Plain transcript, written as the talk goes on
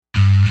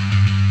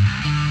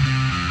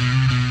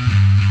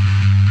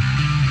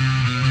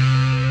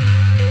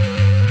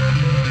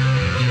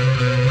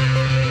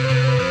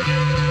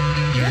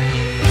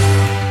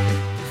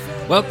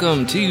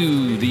Welcome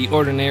to the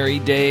Ordinary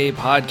Day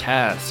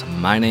Podcast.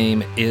 My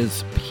name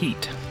is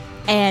Pete.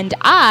 And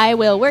I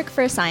will work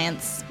for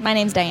science. My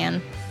name's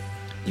Diane.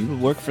 You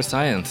work for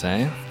science,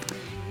 eh?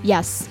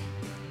 Yes.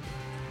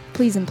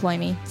 Please employ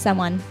me,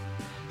 someone.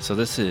 So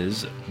this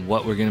is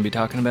what we're going to be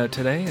talking about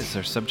today? Is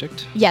our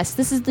subject? Yes,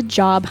 this is the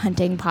job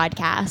hunting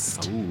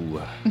podcast.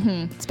 Ooh.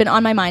 It's been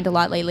on my mind a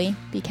lot lately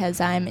because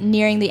I'm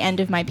nearing the end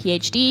of my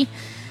PhD.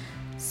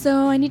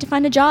 So I need to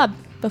find a job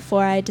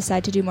before I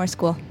decide to do more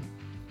school.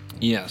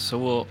 Yeah,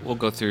 so we'll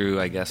go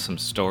through, I guess, some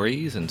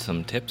stories and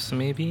some tips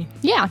maybe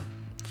Yeah.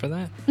 for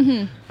that.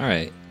 Mm-hmm. All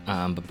right.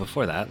 But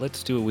before that,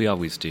 let's do what we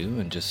always do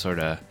and just sort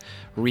of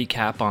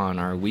recap on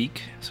our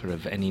week, sort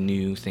of any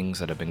new things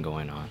that have been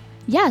going on.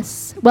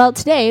 Yes. Well,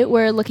 today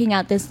we're looking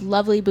at this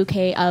lovely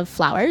bouquet of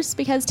flowers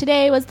because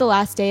today was the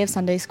last day of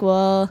Sunday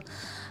school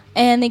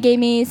and they gave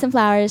me some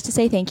flowers to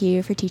say thank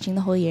you for teaching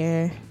the whole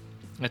year.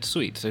 That's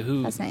sweet. So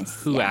That's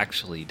nice. who Yeah.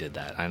 actually did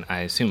that?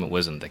 I assume it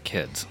wasn't the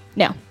kids.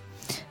 No,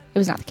 it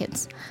was not the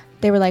kids.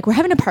 They were like, we're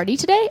having a party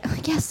today? I'm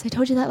like, yes, I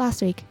told you that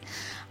last week.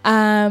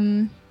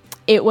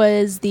 It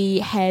was the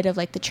head of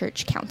like the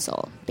church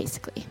council,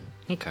 basically,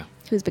 Okay.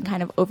 who's been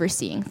kind of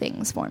overseeing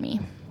things for me.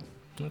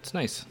 That's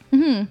nice.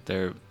 Mm-hmm.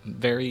 They're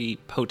very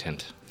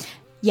potent.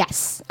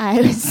 Yes, I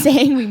was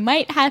saying we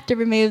might have to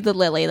remove the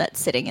lily that's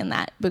sitting in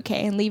that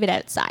bouquet and leave it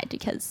outside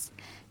because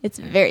it's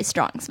very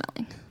strong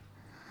smelling.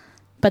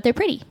 But they're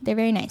pretty. They're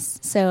very nice.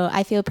 So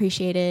I feel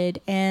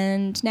appreciated.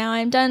 And now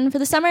I'm done for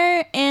the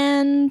summer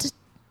and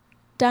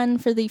done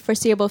for the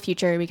foreseeable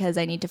future because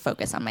I need to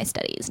focus on my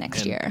studies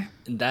next year.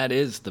 That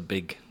is the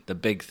big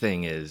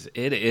thing is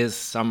it is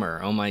summer.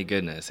 Oh my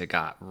goodness. It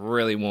got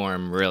really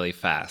warm really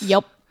fast.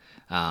 Yep.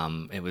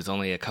 It was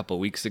only a couple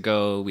weeks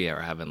ago. We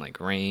were having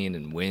like rain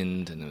and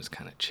wind and it was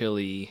kind of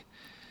chilly.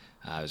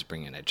 I was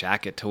bringing a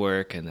jacket to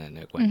work and then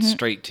it went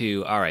straight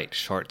to, all right,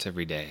 shorts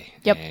every day.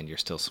 Yep. And you're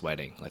still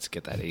sweating. Let's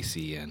get that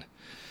AC in.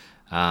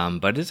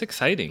 But it's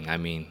exciting. I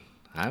mean,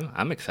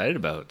 I'm excited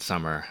about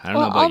summer. I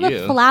don't know about all you.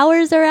 the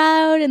flowers are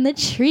out and the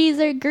trees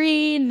are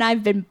green and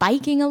I've been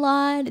biking a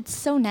lot. It's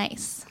so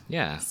nice.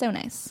 Yeah. So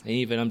nice.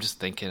 Even I'm just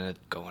thinking of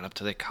going up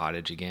to the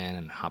cottage again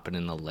and hopping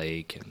in the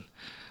lake and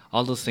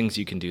all those things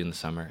you can do in the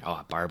summer.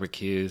 Oh,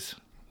 barbecues.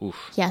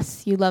 Oof.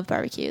 Yes, you love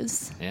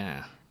barbecues.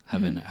 Yeah.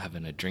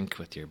 Having a drink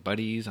with your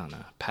buddies on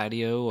a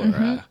patio or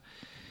a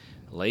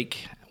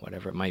lake,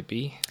 whatever it might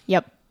be.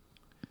 Yep,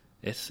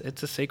 It's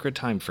a sacred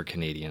time for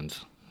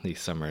Canadians,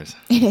 these summers.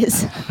 it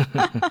is.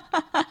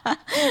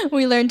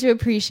 We learn to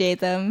appreciate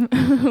them.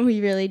 We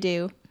really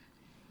do.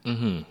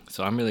 Mm-hmm.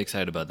 So I'm really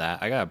excited about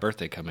that. I got a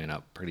birthday coming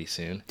up pretty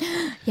soon.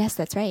 Yes,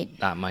 that's right.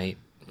 That might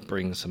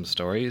bring some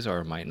stories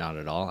or might not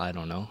at all. I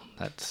don't know.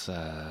 That's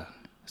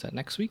is that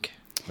next week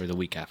or the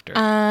week after?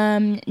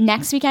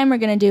 Next weekend, we're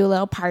going to do a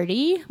little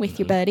party with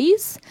your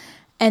buddies.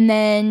 And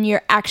then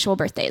your actual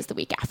birthday is the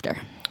week after.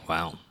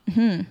 Wow.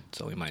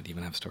 So we might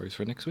even have stories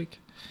for next week.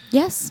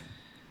 Yes.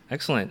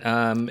 Excellent.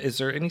 Is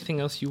there anything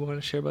else you want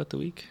to share about the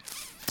week?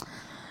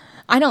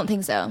 I don't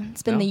think so.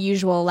 It's been No? the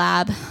usual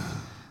lab.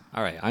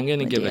 All right. I'm going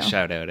to give a Ordeal.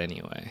 shout out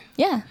anyway.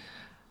 Yeah.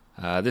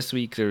 This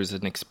week there was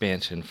an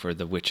expansion for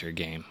the Witcher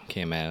game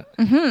came out.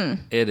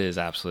 Mm-hmm. It is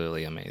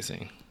absolutely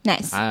amazing.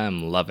 Nice.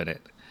 I'm loving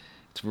it.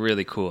 It's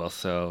really cool.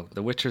 So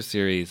the Witcher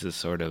series is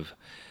sort of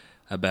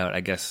about,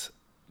 I guess,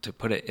 to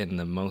put it in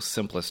the most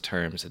simplest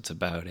terms, it's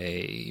about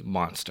a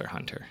monster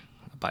hunter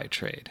by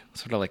trade.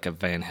 Sort of like a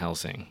Van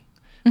Helsing,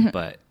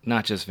 but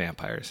not just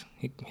vampires.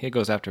 He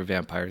goes after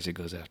vampires. He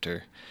goes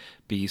after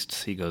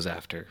beasts. He goes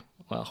after,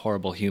 well,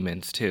 horrible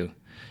humans too.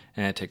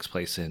 And it takes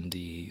place in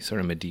the sort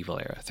of medieval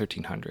era,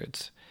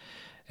 1300s.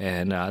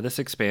 And this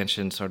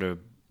expansion sort of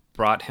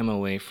brought him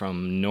away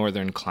from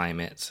northern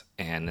climates.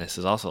 And this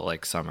is also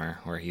like summer,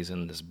 where he's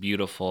in this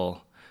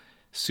beautiful,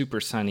 super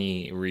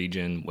sunny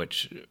region,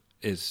 which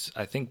is,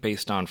 I think,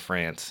 based on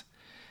France.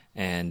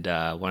 And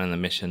one of the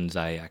missions,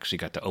 I actually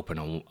got to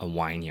open a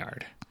wine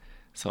yard.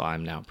 So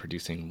I'm now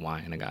producing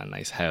wine. I got a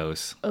nice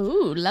house,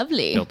 Oh,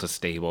 lovely. built a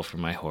stable for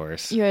my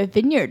horse. You're a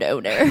vineyard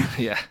owner.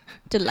 Yeah.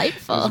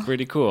 Delightful. It's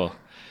pretty cool.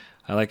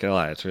 I like it a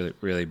lot. It's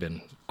really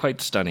been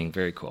quite stunning.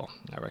 Very cool.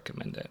 I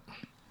recommend it.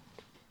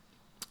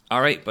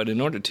 All right, but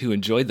in order to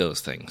enjoy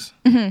those things,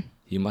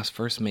 you must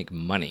first make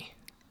money.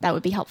 That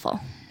would be helpful.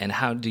 And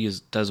how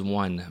does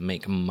one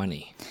make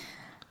money?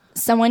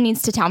 Someone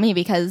needs to tell me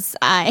because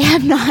I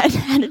have not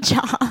had a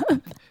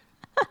job.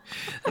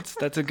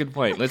 That's a good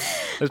point. Let's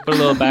put a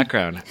little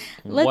background.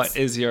 Let's- What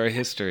is your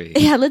history?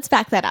 Yeah, let's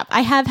back that up.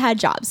 I have had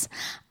jobs.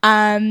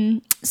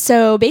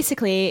 So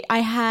basically,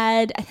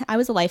 I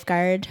was a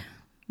lifeguard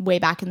way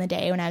back in the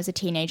day when I was a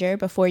teenager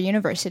before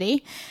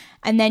university.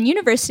 And then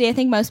university, I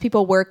think most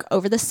people work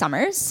over the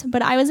summers,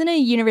 but I was in a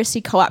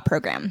university co-op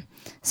program.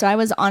 So I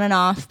was on and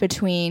off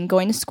between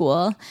going to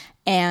school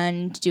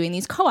and doing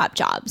these co-op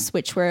jobs,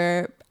 which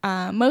were,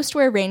 most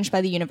were arranged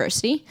by the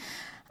university.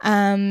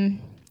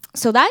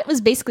 So that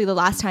was basically the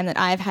last time that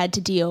I've had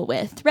to deal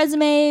with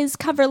resumes,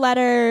 cover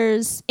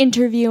letters,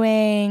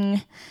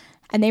 interviewing,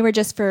 And they were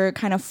just for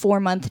kind of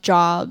 4-month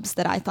jobs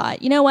that I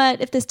thought, you know what,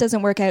 if this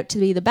doesn't work out to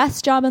be the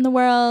best job in the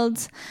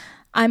world,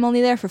 I'm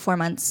only there for 4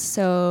 months,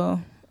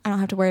 so I don't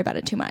have to worry about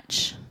it too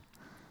much.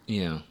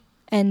 Yeah.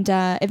 And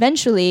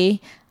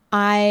eventually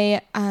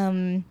I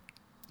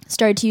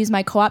started to use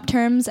my co-op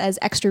terms as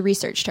extra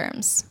research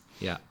terms.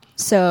 Yeah.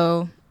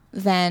 So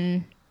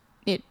then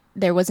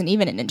there wasn't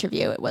even an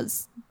interview. It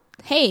was,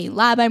 hey,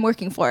 lab I'm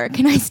working for,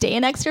 can I stay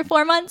an extra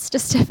 4 months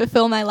just to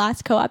fulfill my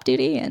last co-op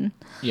duty? And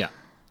Yeah.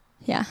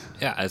 yeah.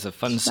 Yeah, as a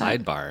fun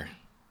sidebar,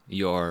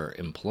 your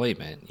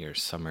employment, your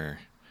summer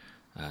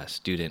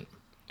student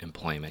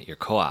employment, your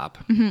co-op,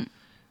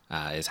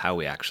 is how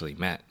we actually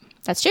met.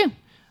 That's true.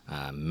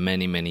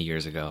 Many, many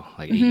years ago,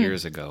 like 8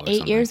 years ago. Or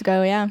 8 years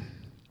ago, yeah.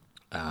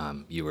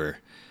 You were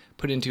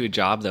put into a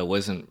job that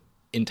wasn't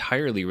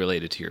entirely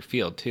related to your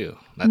field, too.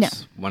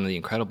 That's one of the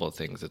incredible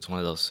things. It's one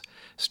of those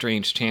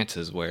strange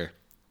chances where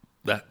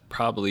that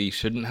probably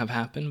shouldn't have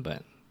happened,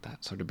 but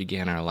that sort of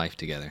began our life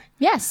together.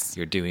 Yes.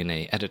 You're doing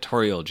a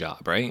editorial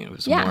job, right? It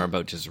was Yeah. more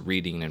about just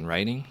reading and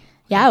writing.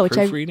 Yeah, like which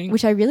proofreading.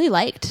 I really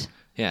liked.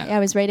 Yeah. I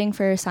was writing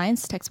for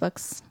science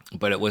textbooks.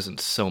 But it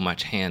wasn't so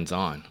much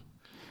hands-on.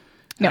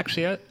 No.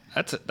 Actually,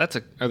 that's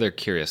a other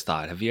curious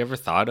thought. Have you ever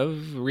thought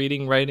of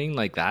reading, writing,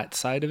 like that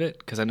side of it?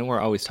 Because I know we're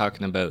always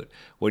talking about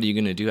what are you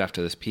going to do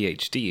after this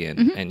PhD,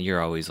 and you're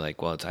always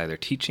like, well, it's either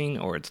teaching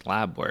or it's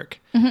lab work.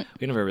 We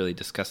never really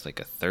discussed like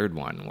a third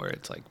one where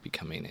it's like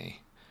becoming a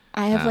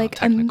I have like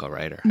technical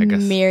writer, I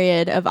guess.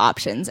 myriad of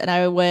options, and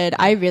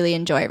I really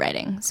enjoy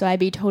writing, so I'd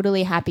be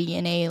totally happy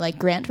in a like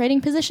grant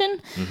writing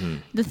position.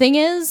 The thing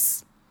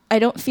is, I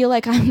don't feel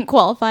like I'm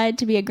qualified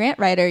to be a grant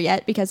writer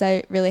yet because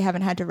I really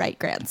haven't had to write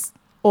grants,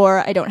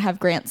 or I don't have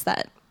grants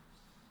that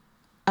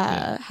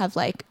have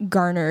like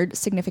garnered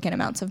significant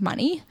amounts of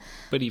money.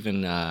 But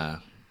even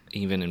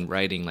in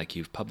writing, like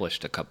you've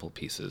published a couple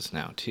pieces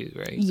now too,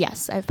 right?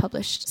 Yes, I've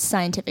published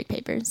scientific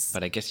papers.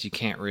 But I guess you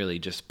can't really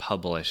just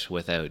publish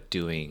without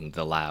doing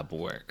the lab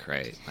work,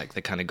 right? Like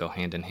they kind of go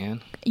hand in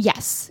hand.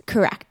 Yes,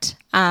 correct.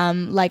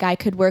 Like I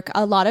could work,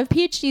 a lot of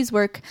PhDs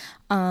work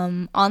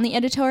on the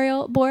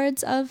editorial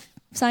boards of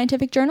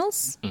scientific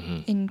journals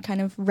in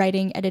kind of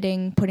writing,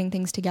 editing, putting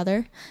things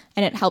together.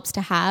 And it helps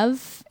to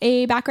have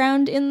a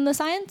background in the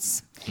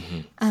science.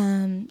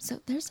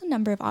 So there's a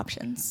number of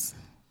options.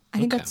 I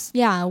think that's,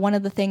 one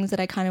of the things that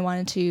I kind of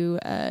wanted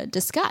to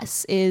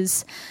discuss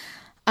is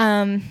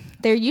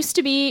there used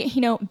to be,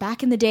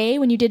 back in the day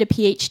when you did a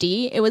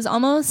PhD, it was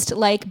almost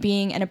like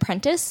being an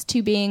apprentice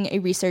to being a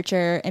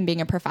researcher and being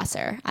a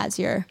professor as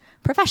your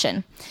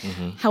profession.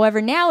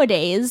 However,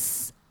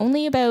 nowadays,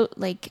 only about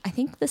I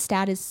think the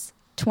stat is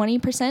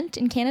 20%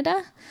 in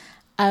Canada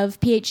of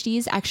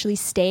PhDs actually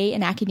stay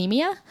in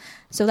academia.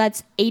 So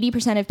that's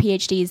 80% of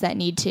PhDs that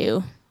need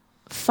to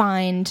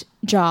find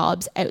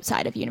jobs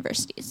outside of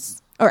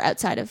universities or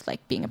outside of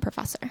being a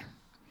professor.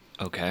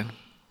 Okay.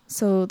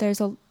 So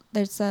there's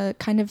a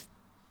kind of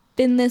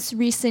been this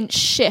recent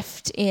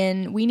shift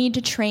in we need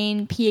to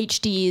train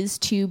PhDs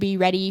to be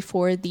ready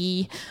for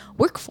the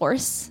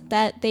workforce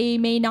that they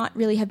may not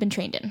really have been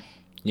trained in.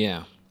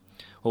 Yeah.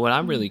 Well, what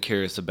I'm really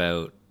curious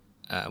about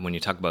when you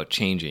talk about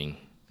changing,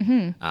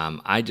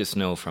 I just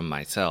know from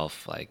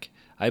myself,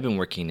 I've been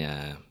working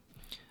at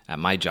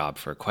my job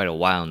for quite a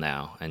while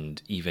now,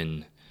 and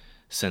even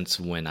since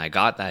when I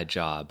got that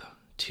job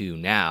to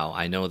now,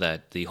 I know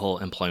that the whole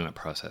employment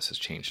process has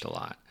changed a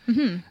lot.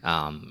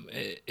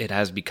 It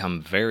has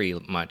become very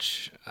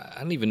much, I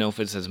don't even know if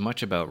it's as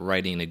much about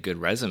writing a good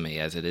resume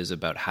as it is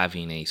about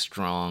having a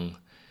strong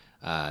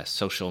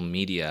social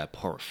media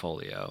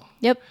portfolio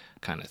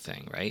kind of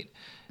thing, right?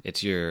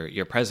 It's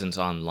your presence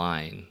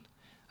online,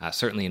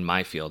 certainly in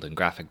my field in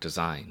graphic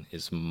design,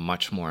 is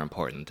much more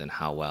important than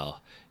how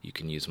well you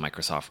can use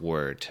Microsoft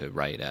Word to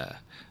write a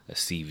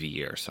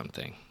CV or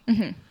something.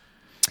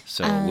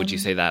 So would you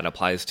say that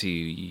applies to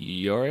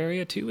your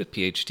area too with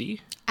PhD?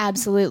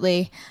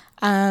 Absolutely.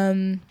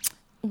 I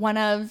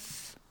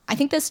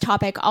think this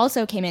topic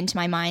also came into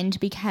my mind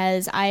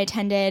because I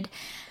attended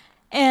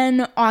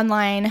an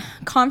online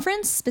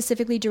conference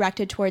specifically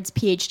directed towards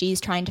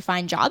PhDs trying to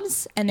find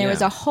jobs. And there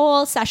was a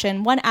whole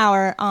session, 1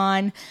 hour,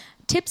 on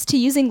tips to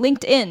using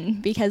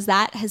LinkedIn, because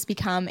that has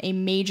become a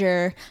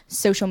major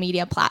social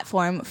media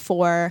platform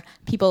for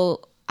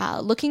people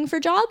looking for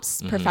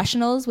jobs,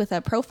 professionals with a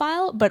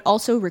profile, but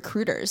also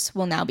recruiters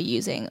will now be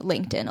using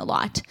LinkedIn a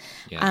lot.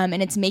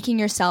 And it's making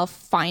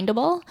yourself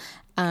findable.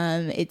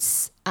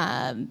 It's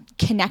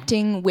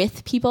connecting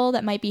with people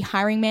that might be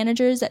hiring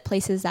managers at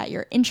places that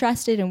you're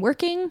interested in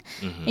working.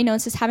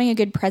 It's just having a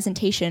good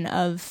presentation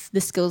of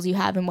the skills you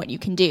have and what you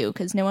can do,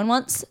 because no one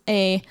wants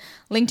a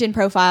LinkedIn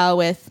profile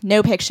with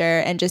no picture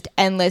and just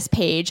endless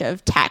page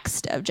of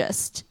text of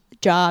just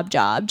job,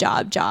 job,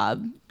 job,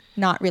 job,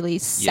 not really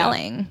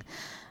selling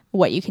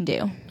what you can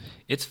do.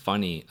 It's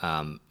funny.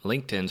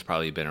 LinkedIn's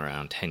probably been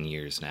around 10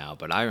 years now,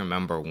 but I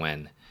remember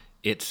when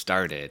it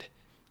started,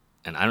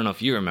 and I don't know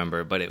if you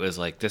remember, but it was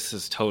like, this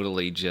is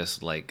totally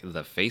just like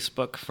the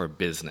Facebook for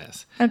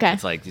business. Okay.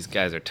 It's like these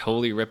guys are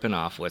totally ripping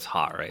off what's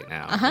hot right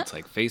now. It's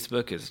like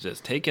Facebook is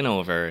just taking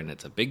over and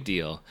it's a big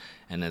deal.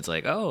 And it's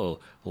like, oh,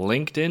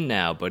 LinkedIn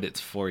now, but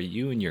it's for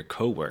you and your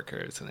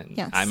coworkers. And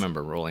Yes. I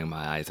remember rolling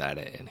my eyes at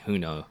it, and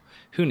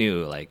who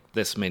knew like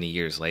this many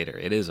years later,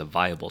 it is a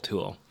viable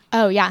tool.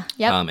 Oh, yeah.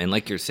 Yep. And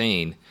like you're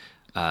saying,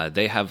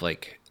 they have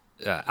like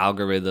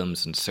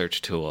algorithms and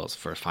search tools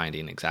for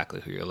finding exactly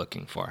who you're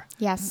looking for.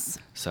 Yes.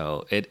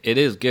 So it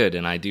is good,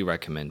 and I do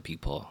recommend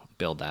people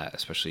build that,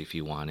 especially if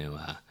you want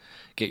to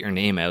get your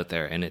name out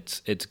there. And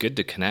it's good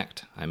to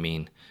connect. I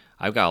mean,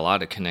 I've got a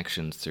lot of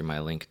connections through my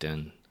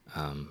LinkedIn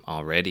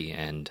already,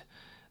 and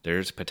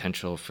there's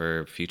potential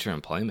for future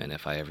employment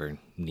if I ever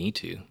need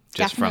to.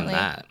 Just Definitely. from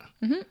that,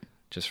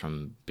 just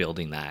from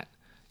building that,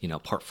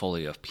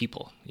 portfolio of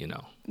people.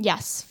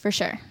 Yes, for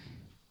sure.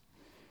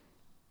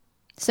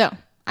 So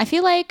I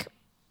feel like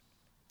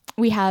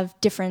we have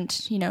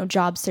different,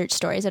 job search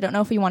stories. I don't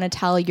know if we want to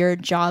tell your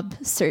job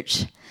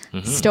search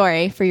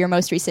story for your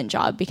most recent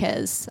job,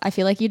 because I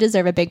feel like you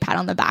deserve a big pat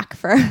on the back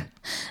for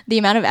the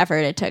amount of effort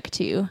it took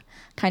to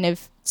kind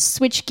of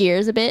switch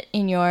gears a bit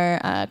in your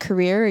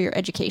career or your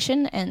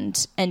education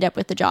and end up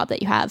with the job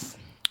that you have.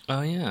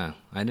 Oh, yeah.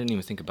 I didn't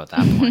even think about that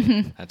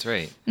point. That's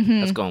right.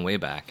 That's going way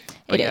back.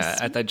 But It yeah,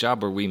 is. at that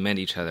job where we met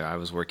each other, I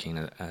was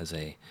working as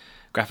a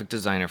graphic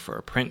designer for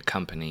a print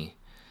company.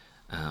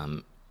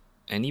 And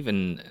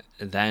even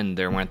then,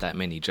 there weren't that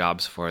many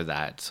jobs for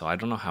that. So I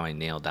don't know how I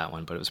nailed that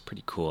one, but it was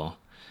pretty cool.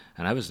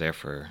 And I was there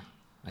for,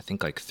 I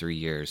think, like 3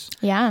 years.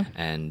 Yeah.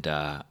 And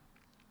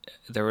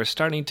there were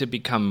starting to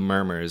become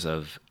murmurs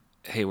of,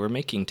 hey, we're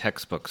making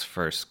textbooks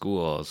for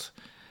schools.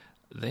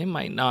 They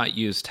might not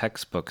use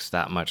textbooks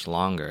that much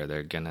longer.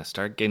 They're going to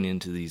start getting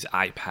into these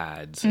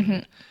iPads.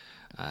 And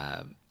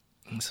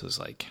this was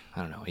like,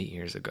 I don't know, 8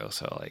 years ago.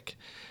 So like,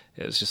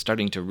 it was just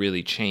starting to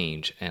really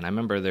change. And I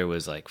remember there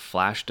was like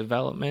Flash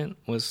development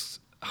was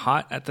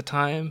hot at the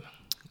time.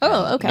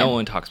 Oh, okay. No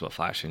one talks about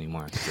Flash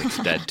anymore because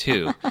it's dead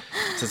too.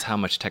 This is how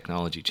much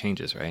technology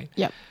changes, right?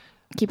 Yep.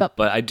 Keep up.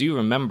 But I do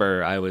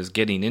remember I was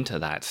getting into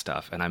that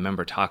stuff, and I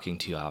remember talking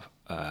to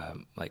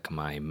like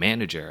my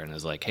manager, and I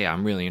was like, hey,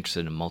 I'm really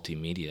interested in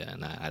multimedia,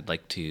 and I'd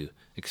like to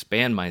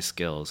expand my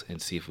skills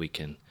and see if we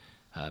can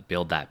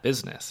build that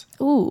business.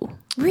 Ooh,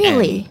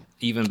 really? And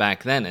even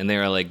back then, and they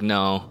were like,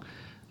 no,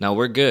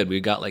 we're good. We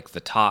got like the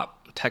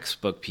top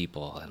textbook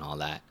people and all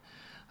that.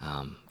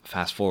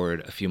 Fast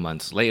forward a few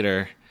months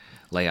later,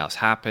 layoffs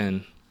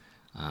happen.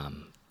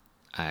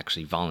 I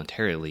actually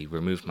voluntarily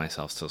removed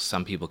myself so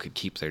some people could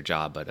keep their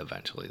job, but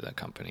eventually the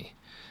company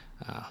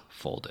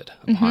folded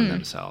upon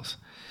themselves.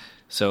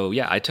 So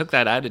yeah, I took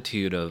that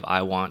attitude of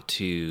I want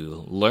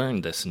to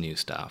learn this new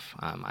stuff.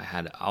 I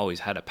had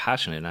always had a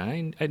passion, and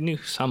I knew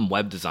some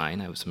web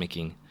design. I was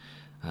making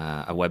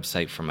a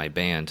website for my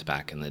band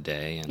back in the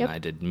day, and I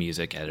did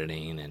music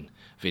editing and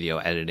video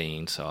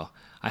editing. So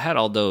I had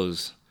all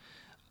those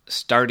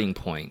starting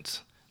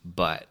points,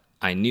 but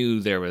I knew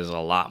there was a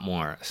lot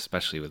more,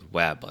 especially with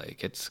web.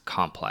 Like, it's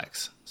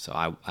complex. So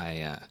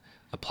I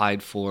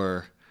applied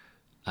for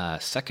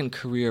a second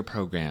career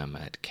program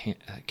at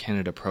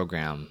Canada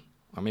Program,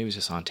 or maybe it was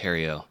just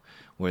Ontario,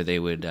 where they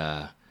would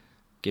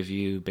give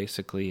you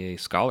basically a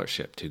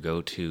scholarship to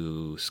go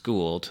to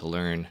school to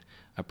learn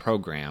a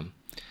program.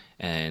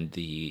 And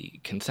the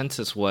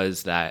consensus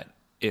was that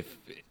if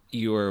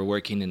you were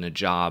working in a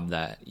job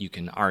that you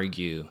can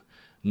argue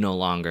no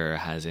longer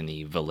has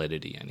any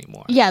validity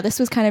anymore. Yeah, this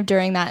was kind of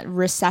during that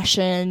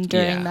recession,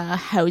 during the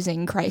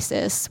housing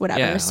crisis, whatever.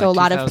 Yeah, so like a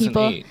lot of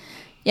people,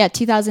 2008.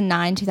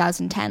 2009,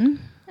 2010,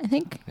 I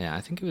think. Yeah, I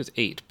think it was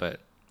 8,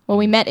 but... Well,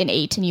 we met in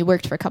 8, and you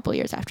worked for a couple of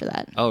years after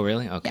that. Oh,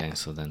 really? Okay,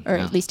 so then... Or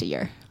at least a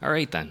year. All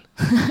right, then.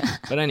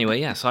 But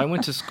anyway, yeah, so I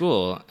went to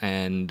school,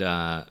 and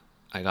I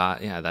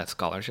got, that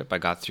scholarship. I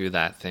got through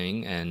that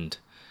thing, and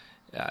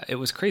it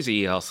was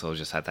crazy also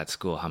just at that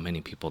school how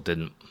many people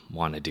didn't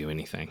want to do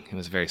anything. It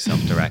was very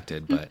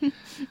self-directed, but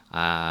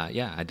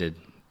I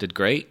did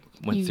great.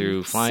 Went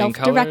through flying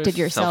colors. Self-directed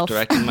yourself.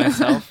 Self-directed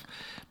myself.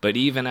 But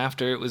even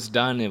after it was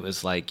done, it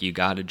was like, you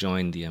got to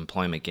join the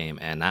employment game.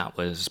 And that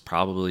was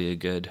probably a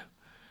good,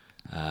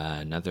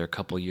 another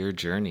couple-year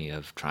journey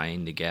of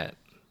trying to get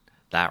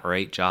that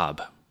right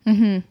job.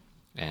 Mm-hmm.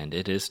 And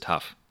it is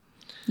tough.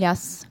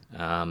 Yes.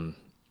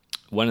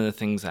 One of the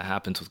things that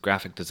happens with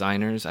graphic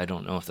designers, I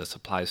don't know if this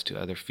applies to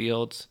other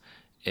fields,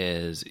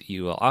 is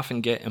you will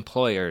often get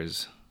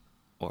employers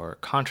or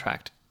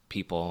contract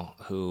people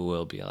who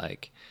will be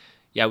like,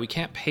 yeah, we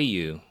can't pay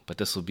you, but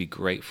this will be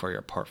great for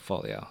your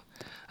portfolio.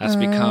 That's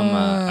become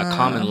a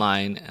common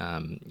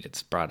line.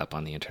 It's brought up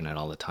on the internet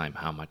all the time,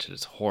 how much it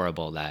is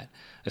horrible that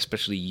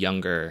especially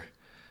younger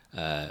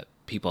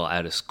people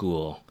out of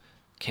school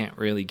can't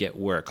really get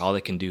work. All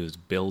they can do is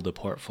build a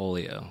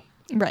portfolio.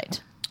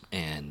 Right.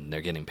 And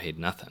they're getting paid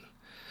nothing.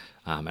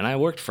 And I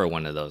worked for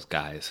one of those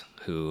guys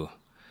who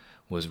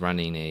was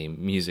running a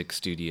music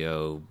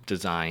studio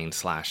design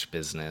 /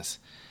 business.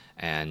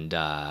 And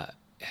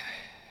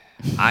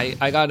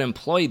I got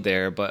employed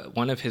there, but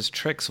one of his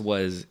tricks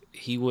was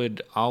he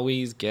would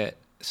always get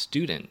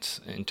students,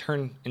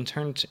 intern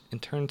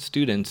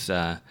students,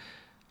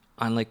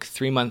 on like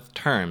 3-month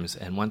terms,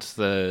 and once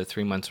the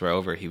 3 months were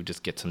over, he would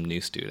just get some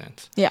new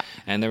students. Yeah.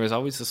 And there was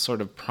always this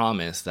sort of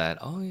promise that,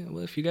 oh, yeah,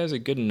 well, if you guys are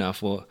good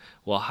enough, we'll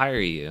hire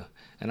you.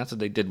 And that's what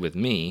they did with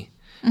me.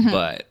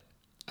 But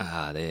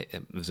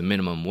it was a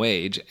minimum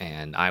wage,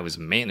 and I was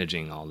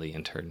managing all the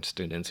intern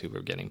students who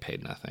were getting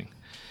paid nothing.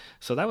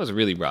 So that was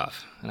really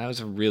rough, and that was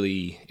a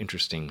really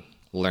interesting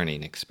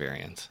learning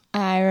experience.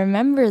 I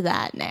remember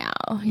that now.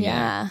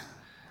 Yeah.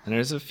 And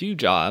there's a few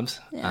jobs.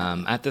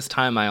 Yeah. At this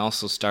time, I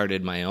also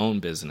started my own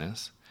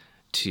business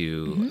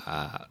to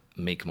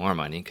make more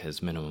money,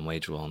 because minimum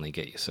wage will only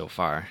get you so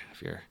far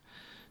if you're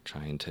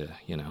trying to,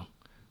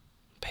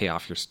 pay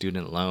off your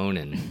student loan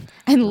and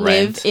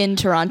live in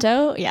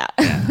Toronto. Yeah.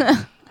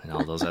 And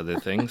all those other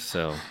things.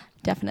 So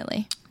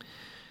definitely.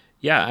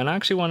 Yeah, and I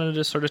actually wanted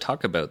to sort of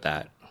talk about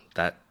that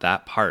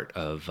part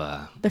of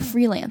the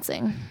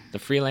freelancing. The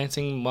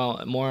freelancing,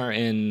 well, more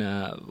in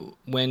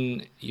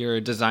when you're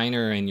a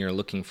designer and you're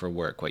looking for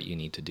work, what you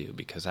need to do,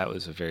 because that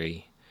was a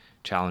very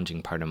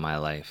challenging part of my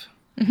life.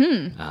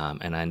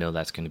 And I know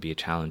that's going to be a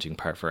challenging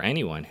part for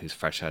anyone who's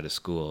fresh out of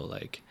school.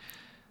 Like,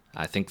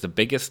 I think the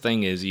biggest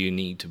thing is you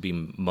need to be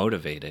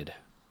motivated.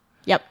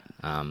 Yep.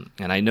 And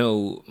I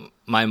know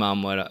my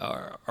mom would,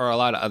 or a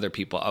lot of other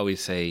people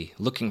always say,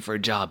 looking for a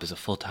job is a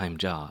full-time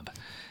job.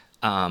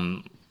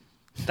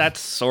 That's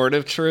sort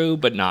of true,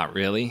 but not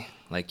really.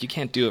 Like, you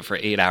can't do it for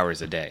 8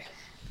 hours a day.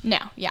 No,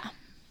 yeah.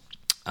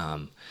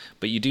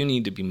 But you do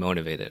need to be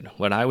motivated.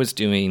 What I was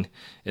doing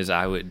is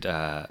I would,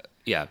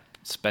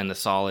 spend a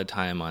solid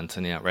time on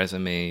sending out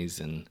resumes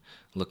and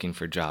looking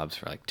for jobs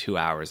for like 2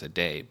 hours a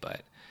day.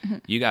 But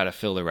you got to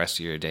fill the rest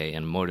of your day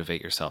and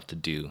motivate yourself to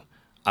do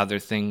other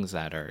things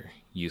that are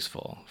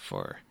useful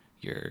for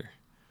your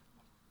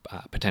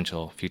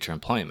potential future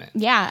employment.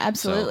 Yeah,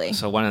 absolutely.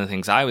 So one of the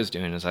things I was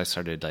doing is I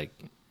started like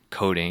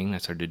coding. I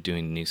started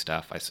doing new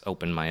stuff. I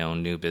opened my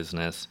own new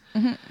business.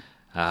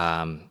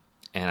 And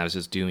I was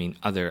just doing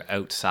other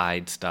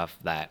outside stuff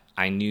that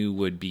I knew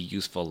would be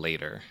useful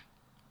later,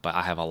 but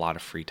I have a lot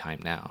of free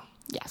time now.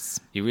 Yes.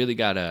 You really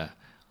got to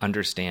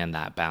understand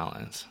that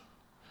balance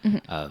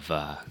of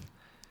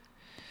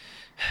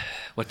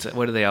what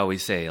do they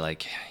always say?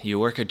 Like, you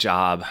work a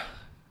job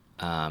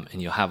and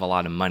you'll have a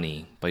lot of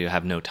money, but you'll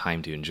have no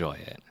time to enjoy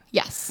it.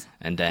 Yes.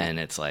 And then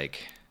it's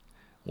like,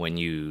 when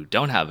you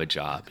don't have a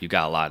job, you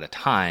got a lot of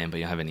time, but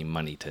you don't have any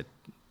money to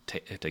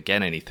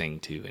get anything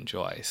to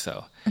enjoy.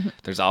 So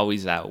there's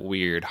always that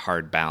weird,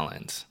 hard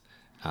balance.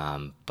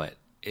 But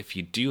if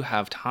you do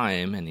have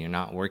time and you're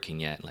not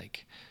working yet,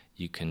 like,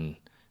 you can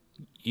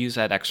use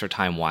that extra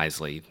time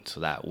wisely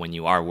so that when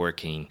you are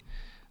working,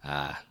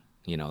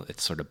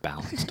 it's sort of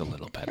balanced a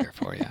little better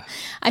for you.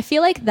 I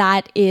feel like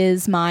that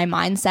is my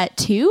mindset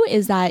too,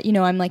 is that,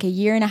 I'm like a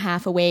year and a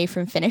half away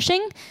from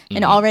finishing,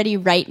 and already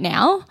right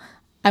now,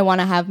 I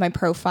want to have my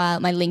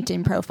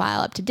LinkedIn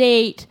profile up to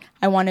date.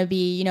 I want to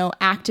be,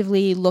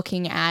 actively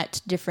looking at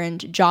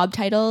different job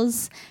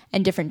titles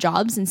and different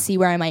jobs and see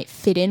where I might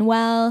fit in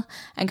well,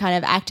 and kind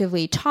of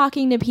actively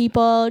talking to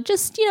people.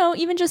 Just,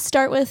 even just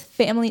starting with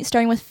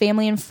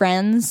family and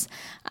friends,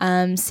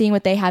 seeing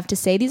what they have to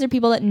say. These are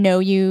people that know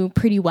you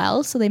pretty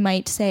well, so they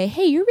might say,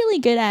 hey, you're really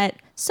good at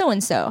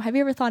so-and-so. Have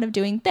you ever thought of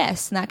doing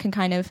this? And that can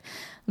kind of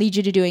lead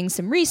you to doing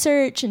some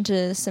research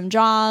into some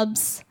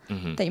jobs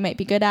that you might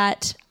be good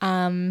at.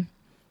 I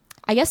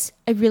guess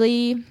I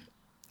really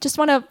just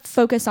want to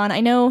focus on, I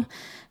know,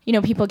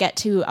 people get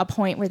to a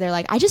point where they're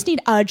like, I just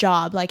need a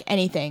job, like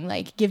anything,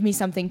 like give me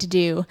something to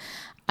do.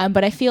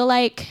 But I feel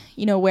like,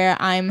 where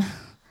I'm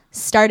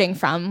starting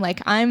from,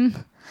 like,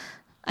 I'm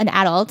an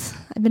adult.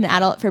 I've been an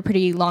adult for a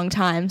pretty long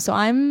time. So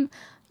I'm,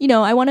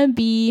 I want to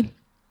be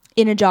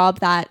in a job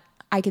that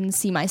I can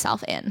see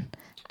myself in.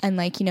 And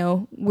like,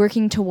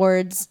 working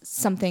towards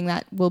something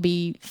that will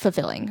be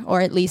fulfilling,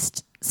 or at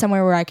least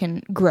somewhere where I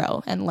can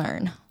grow and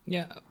learn.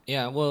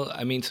 Yeah. Well,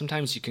 I mean,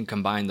 sometimes you can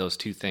combine those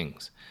two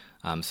things.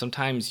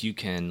 Sometimes you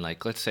can,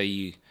 like, let's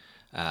say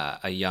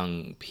a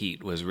young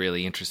Pete was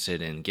really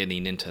interested in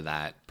getting into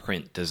that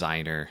print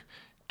designer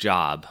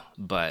job,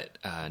 but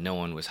no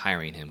one was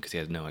hiring him because he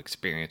had no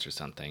experience or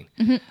something.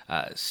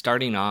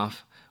 Starting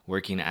off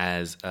working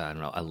as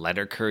a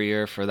letter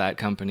courier for that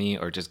company,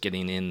 or just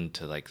getting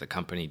into like the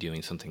company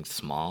doing something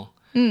small,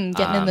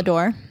 getting in the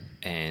door,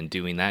 and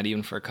doing that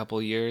even for a couple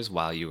of years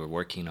while you were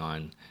working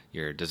on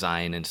your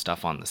design and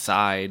stuff on the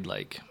side,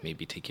 like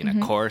maybe taking a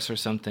course or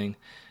something.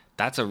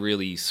 That's a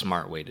really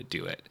smart way to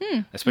do it,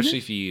 especially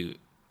if you.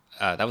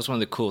 That was one of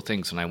the cool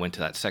things when I went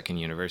to that second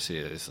university.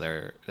 Is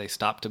they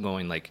stopped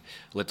going like,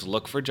 let's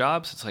look for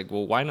jobs. It's like,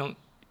 well, why don't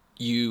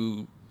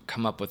you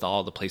come up with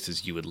all the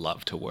places you would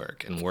love to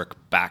work and work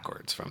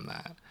backwards from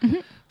that?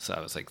 So I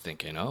was like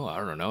thinking, I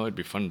don't know, it'd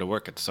be fun to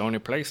work at Sony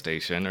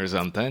PlayStation or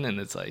something. And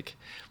it's like,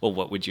 well,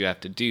 what would you have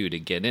to do to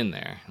get in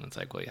there? And it's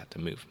like, well, you have to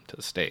move to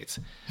the States.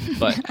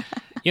 But,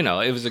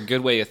 it was a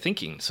good way of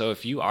thinking. So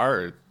if you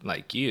are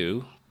like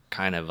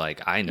kind of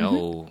like, I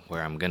know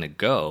where I'm going to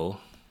go.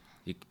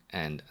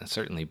 And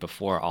certainly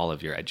before all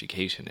of your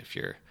education, if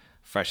you're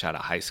fresh out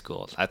of high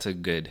school, that's a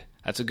good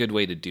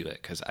way to do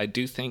it. Because I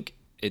do think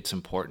it's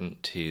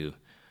important to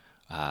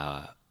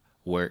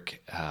work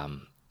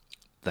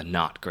the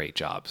not great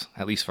jobs,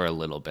 at least for a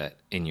little bit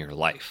in your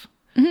life.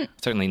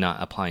 Certainly not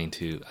applying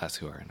to us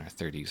who are in our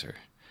 30s or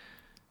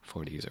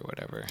 40s or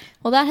whatever.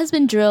 Well, that has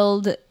been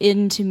drilled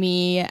into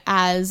me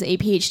as a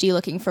PhD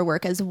looking for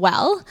work as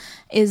well,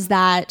 is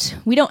that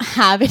we don't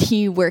have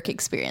any work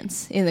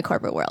experience in the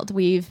corporate world.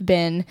 We've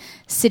been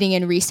sitting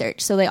in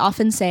research. So they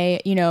often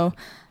say,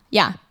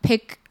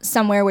 pick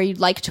somewhere where you'd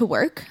like to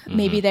work.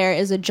 Maybe there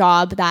is a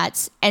job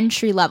that's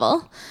entry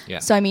level. Yeah.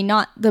 So,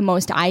 not the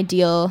most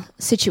ideal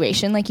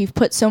situation. Like, you've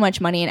put so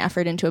much money and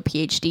effort into a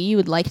PhD, you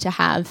would like to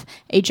have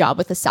a job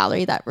with a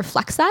salary that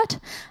reflects that.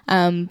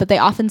 But they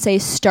often say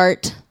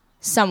start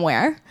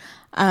somewhere.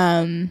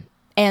 And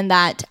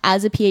that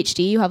as a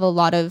PhD, you have a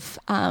lot of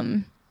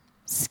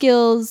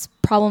skills,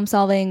 problem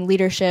solving,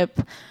 leadership,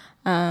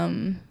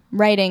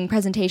 writing,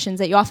 presentations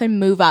that you often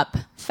move up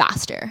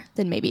faster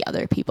than maybe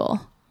other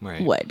people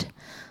would.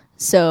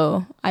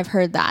 So I've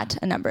heard that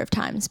a number of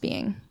times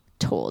being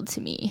told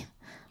to me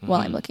while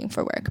I'm looking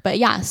for work. But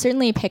yeah,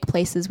 certainly pick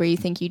places where you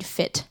think you'd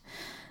fit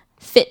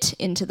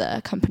into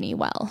the company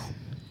well.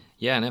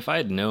 Yeah, and if I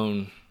had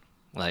known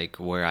like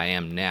where I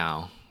am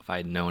now, if I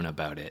had known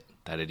about it,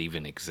 that it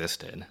even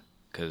existed,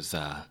 because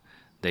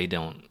they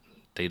don't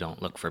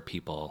look for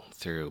people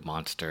through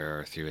Monster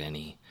or through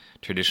any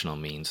traditional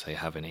means. They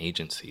have an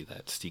agency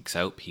that seeks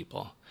out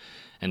people.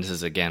 And this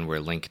is, again, where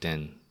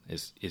LinkedIn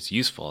is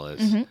useful,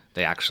 is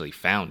they actually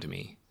found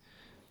me.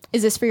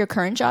 Is this for your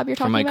current job you're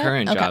talking about? about? For my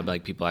current job,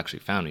 like, people actually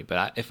found me.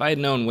 But if I had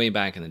known way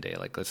back in the day,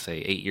 like, let's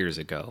say 8 years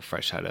ago,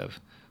 fresh out of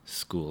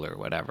school or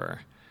whatever,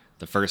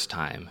 the first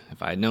time,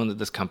 if I had known that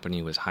this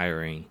company was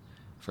hiring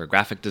for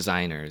graphic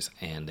designers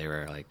and they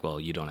were like, well,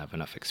 you don't have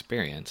enough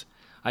experience,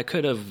 I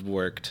could have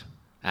worked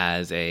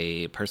as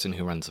a person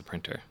who runs a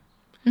printer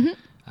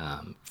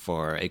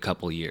for a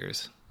couple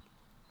years.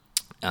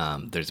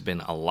 There's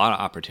been a lot of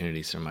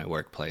opportunities in my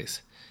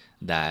workplace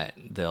that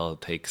they'll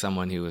take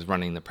someone who is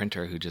running the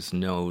printer who just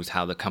knows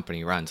how the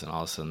company runs, and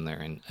all of a sudden they're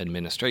in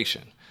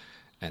administration.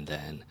 And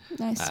then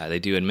they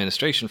do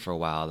administration for a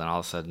while, then all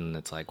of a sudden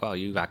it's like, well,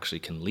 you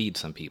actually can lead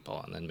some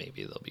people, and then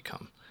maybe they'll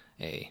become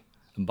a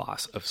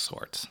boss of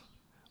sorts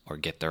or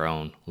get their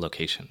own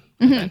location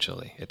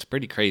eventually. It's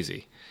pretty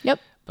crazy.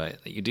 Yep.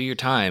 But you do your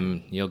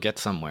time, you'll get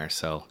somewhere.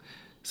 So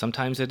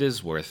sometimes it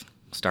is worth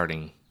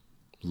starting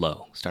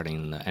low, starting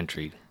in the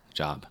entry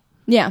job.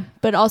 Yeah,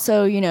 but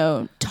also,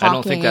 talking. I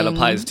don't think that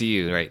applies to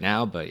you right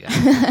now, but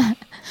yeah.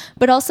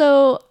 But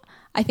also,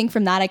 I think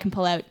from that I can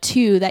pull out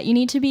too that you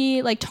need to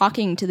be like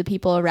talking to the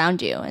people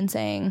around you and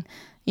saying,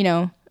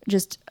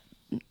 just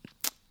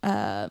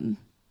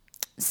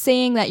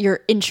saying that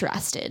you're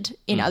interested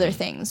in other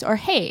things, or,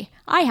 hey,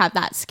 I have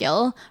that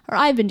skill, or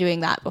I've been doing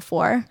that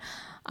before.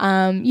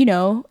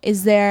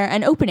 Is there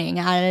an opening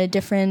at a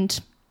different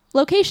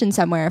location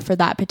somewhere for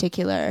that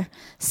particular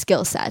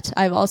skill set?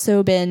 I've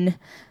also been,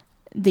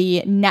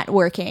 the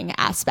networking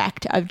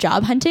aspect of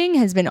job hunting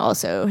has been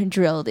also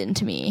drilled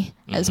into me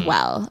as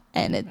well.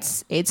 And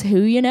it's who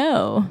you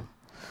know.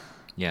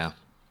 Yeah.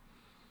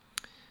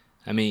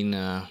 I mean,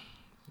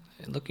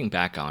 looking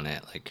back on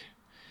it, like,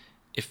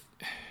 if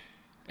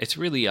it's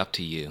really up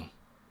to you.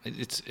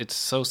 It's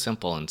so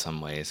simple in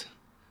some ways.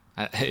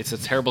 It's a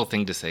terrible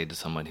thing to say to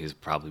someone who's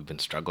probably been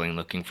struggling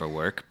looking for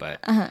work, but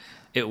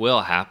it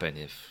will happen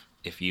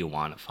if you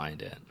want to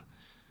find it.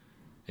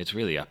 It's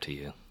really up to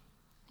you.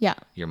 Yeah.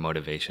 Your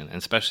motivation. And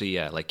especially,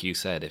 like you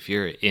said, if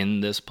you're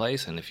in this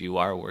place and if you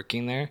are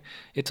working there,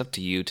 it's up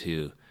to you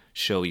to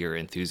show your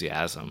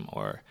enthusiasm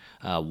or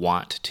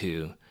want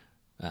to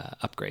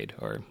upgrade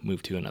or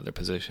move to another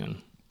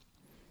position.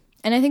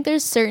 And I think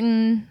there's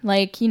certain,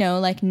 like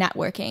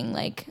networking,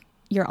 like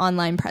your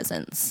online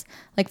presence.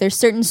 Like, there's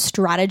certain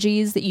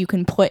strategies that you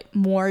can put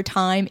more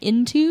time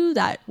into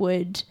that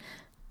would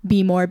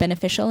be more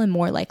beneficial and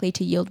more likely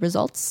to yield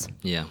results.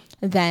 Yeah.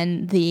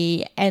 Than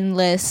the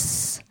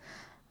endless,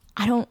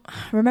 I don't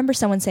remember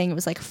someone saying it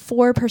was like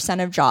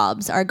 4% of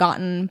jobs are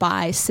gotten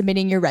by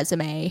submitting your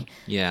resume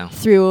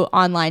through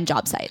online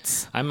job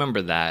sites. I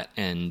remember that,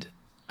 and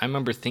I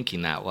remember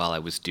thinking that while I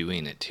was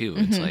doing it too.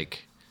 It's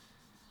like,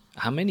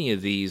 how many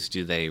of these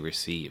do they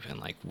receive? And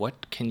like,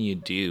 what can you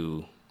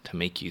do to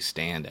make you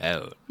stand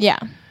out? Yeah.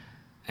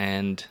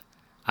 And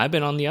I've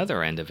been on the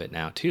other end of it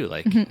now too.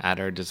 Like at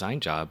our design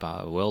job,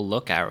 we'll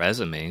look at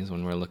resumes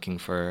when we're looking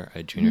for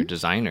a junior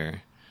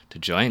designer to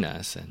join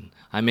us. And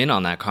I'm in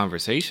on that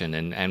conversation,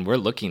 and we're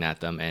looking at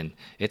them, and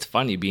it's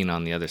funny being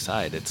on the other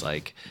side. It's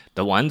like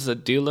the ones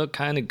that do look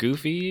kind of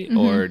goofy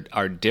or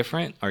are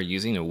different, are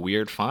using a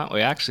weird font,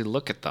 we actually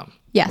look at them.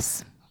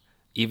 Yes.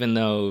 Even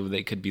though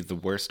they could be the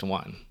worst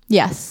one.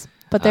 Yes.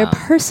 but they're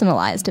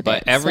personalized a bit.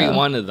 But every so,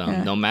 one of them,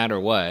 yeah. no matter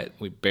what,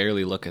 we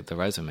barely look at the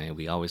resume.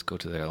 We always go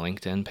to their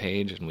LinkedIn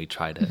page and we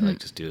try to like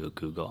just do a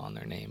Google on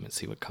their name and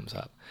see what comes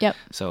up. Yep.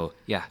 So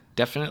yeah,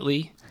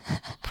 definitely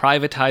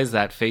privatize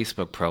that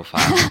Facebook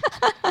profile.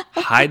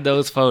 Hide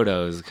those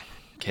photos,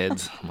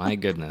 kids. My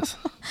goodness.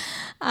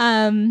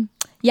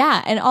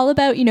 Yeah, and all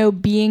about,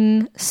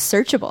 being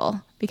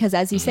searchable because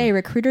as you say,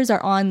 recruiters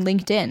are on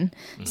LinkedIn.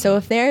 So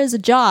if there is a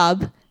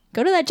job,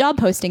 go to that job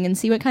posting and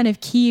see what kind of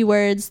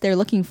keywords they're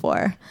looking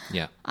for.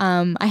 Yeah.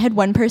 I had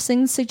one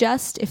person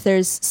suggest if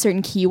there's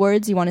certain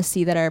keywords you want to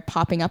see that are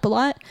popping up a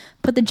lot,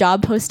 put the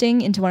job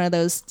posting into one of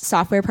those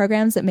software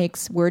programs that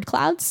makes word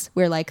clouds,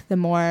 where like the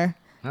more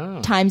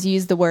times you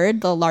use the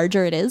word, the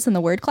larger it is in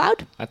the word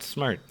cloud. That's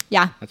smart.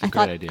 Yeah. That's a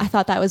great idea. I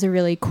thought that was a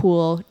really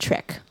cool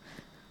trick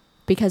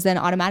because then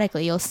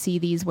automatically you'll see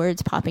these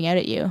words popping out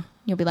at you.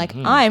 You'll be like,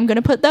 I'm going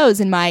to put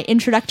those in my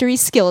introductory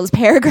skills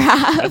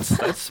paragraph.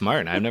 That's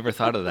smart. I've never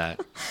thought of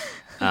that.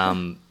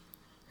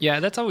 Yeah,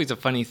 that's always a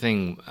funny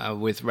thing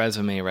with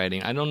resume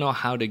writing. I don't know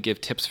how to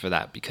give tips for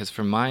that because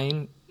for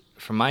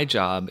my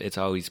job, it's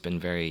always been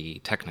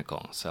very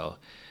technical. So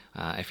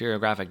if you're a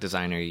graphic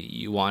designer,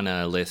 you want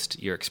to list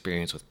your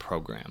experience with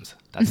programs.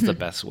 That's the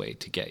best way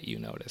to get you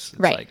noticed. It's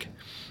right. Like,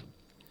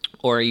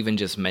 or even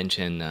just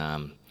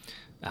mention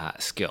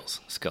skill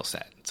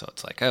set. So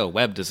it's like,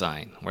 web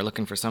design. We're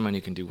looking for someone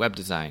who can do web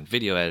design,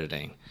 video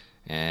editing,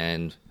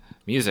 and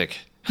music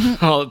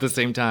all at the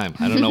same time.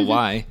 I don't know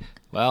why.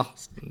 Well,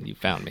 you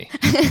found me.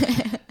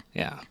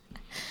 Yeah.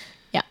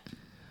 Yeah.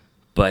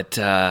 But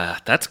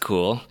that's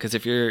cool because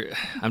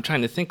I'm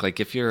trying to think like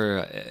if you're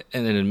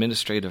an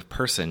administrative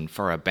person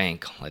for a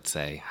bank, let's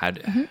say, I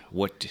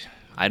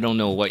don't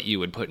know what you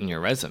would put in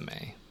your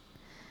resume.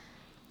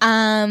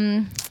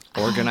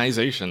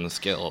 Organization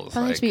skills.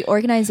 Probably to be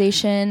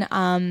organization,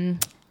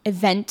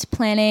 event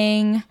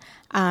planning,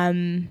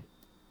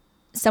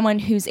 someone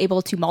who's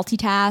able to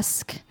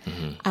multitask,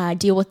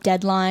 deal with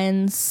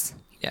deadlines.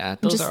 Yeah,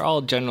 those are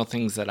all general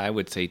things that I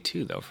would say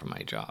too, though, for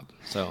my job.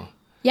 So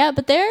yeah,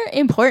 but they're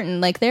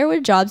important. Like there were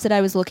jobs that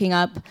I was looking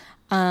up.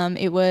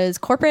 It was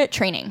corporate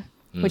training,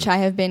 which I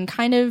have been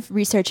kind of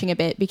researching a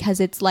bit because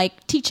it's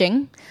like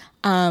teaching,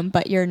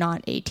 but you're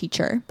not a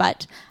teacher.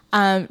 But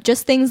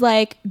just things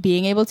like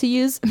being able to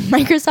use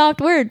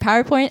Microsoft Word,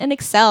 PowerPoint, and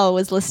Excel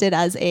was listed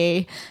as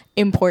a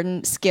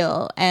important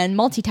skill, and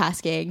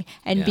multitasking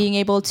and being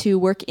able to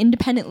work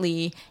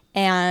independently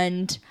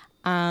and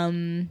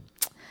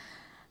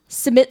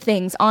submit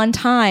things on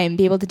time,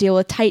 be able to deal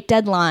with tight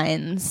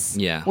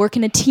deadlines, work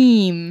in a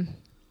team.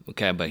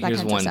 Okay, but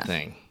here's one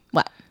thing.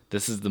 What?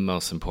 This is the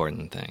most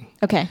important thing.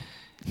 Okay.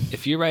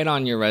 If you write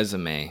on your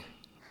resume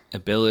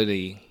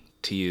ability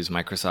to use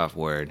Microsoft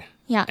Word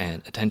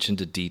and attention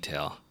to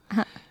detail,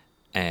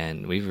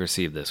 and we've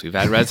received this. We've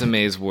had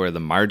resumes where the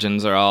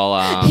margins are all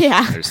off.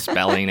 There's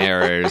spelling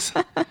errors,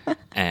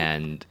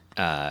 and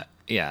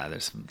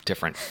there's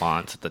different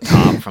fonts at the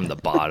top from the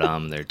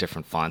bottom. There are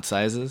different font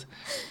sizes.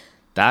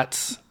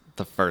 That's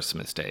the first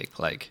mistake.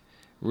 Like,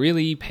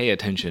 really pay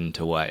attention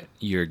to what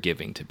you're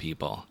giving to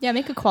people. Yeah,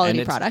 make a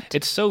quality product.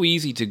 It's so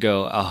easy to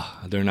go,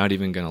 they're not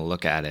even going to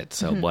look at it,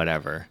 so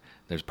whatever.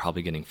 There's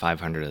probably getting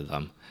 500 of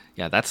them.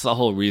 Yeah, that's the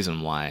whole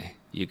reason why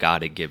you got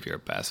to give your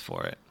best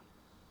for it.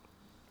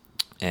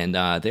 And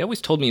they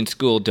always told me in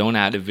school, don't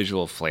add a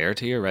visual flair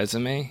to your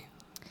resume.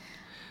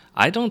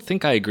 I don't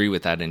think I agree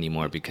with that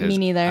anymore because me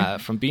neither.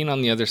 From being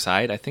on the other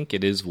side, I think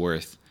it is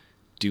worth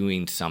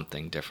doing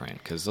something different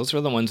because those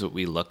are the ones that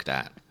we looked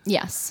at.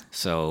 Yes.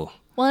 So,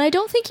 well, and I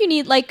don't think you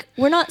need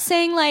we're not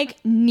saying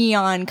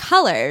neon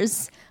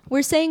colors.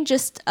 We're saying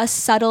just a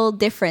subtle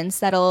difference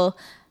that'll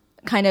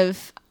kind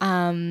of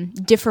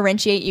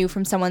differentiate you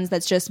from someone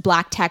that's just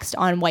black text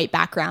on white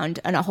background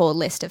and a whole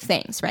list of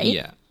things, right?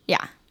 Yeah.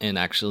 Yeah. And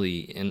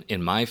actually,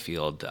 in my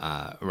field,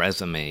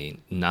 resume,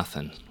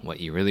 nothing. What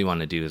you really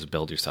want to do is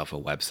build yourself a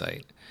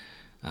website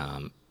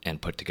and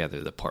put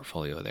together the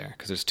portfolio there.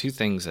 Because there's two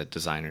things that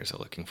designers are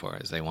looking for.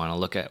 Is they want to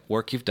look at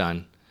work you've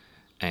done.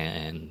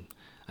 And,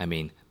 I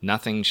mean,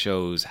 nothing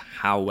shows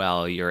how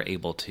well you're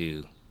able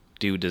to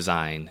do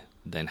design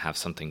than have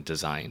something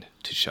designed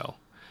to show,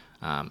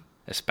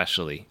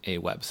 especially a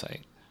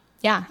website.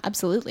 Yeah,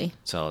 absolutely.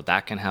 So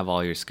that can have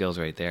all your skills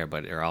right there,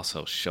 but you're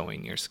also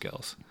showing your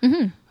skills.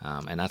 And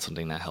that's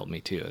something that helped me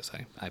too, is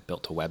I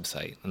built a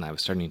website, and I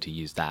was starting to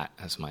use that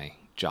as my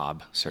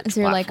job search as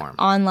your platform.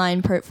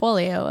 Online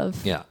portfolio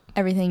of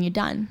everything you've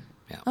done.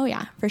 Yeah. Oh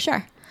yeah, for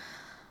sure.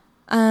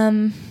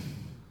 Yeah,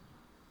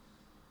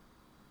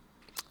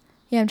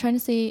 I'm trying to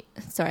see.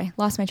 Sorry,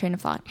 lost my train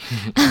of thought.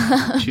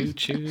 Choo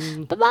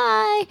choo.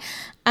 Bye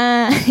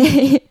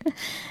bye.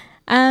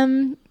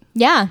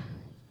 Yeah.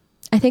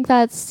 I think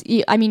that's,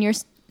 I mean, you're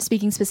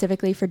speaking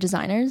specifically for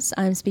designers.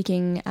 I'm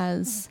speaking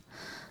as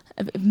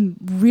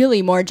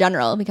really more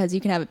general because you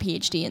can have a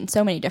PhD in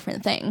so many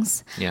different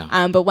things.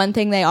 Yeah. But one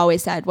thing they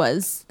always said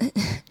was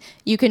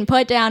you can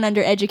put down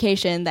under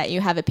education that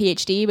you have a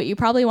PhD, but you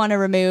probably want to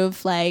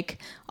remove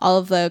all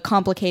of the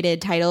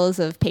complicated titles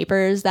of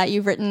papers that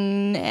you've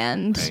written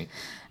and,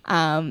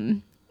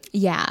 right.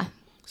 yeah.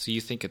 So you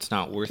think it's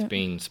not worth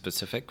being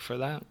specific for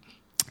that?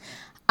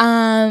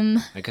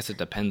 I guess it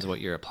depends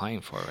what you're applying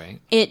for, right?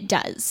 It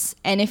does.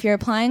 And if you're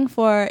applying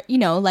for,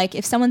 like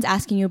if someone's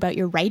asking you about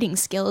your writing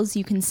skills,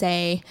 you can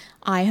say,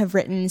 I have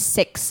written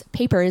 6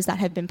 papers that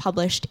have been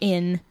published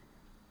in,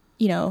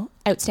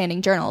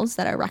 outstanding journals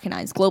that are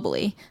recognized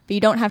globally. But you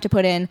don't have to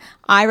put in,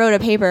 I wrote a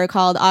paper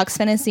called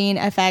Oxphenocine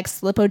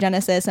affects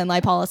lipogenesis and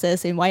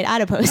lipolysis in white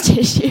adipose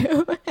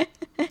tissue.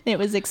 It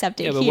was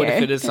accepted here. Yeah, but what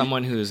if it is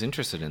someone who is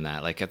interested in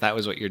that? Like, if that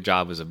was what your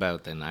job was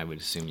about, then I would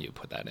assume you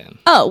put that in.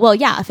 Oh, well,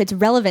 yeah, if it's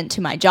relevant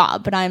to my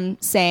job. But I'm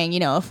saying,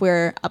 if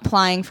we're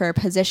applying for a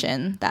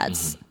position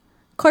that's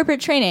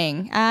corporate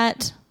training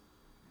at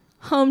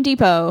Home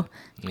Depot,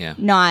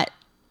 not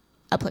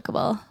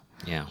applicable.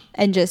 Yeah.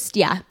 And just,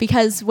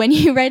 because when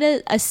you write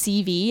a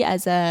CV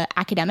as an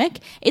academic,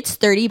 it's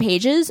 30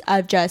 pages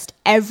of just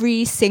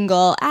every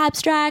single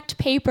abstract,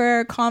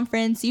 paper,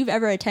 conference you've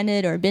ever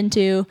attended or been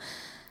to.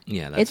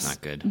 Yeah, that's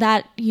not good.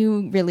 That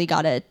you really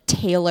got to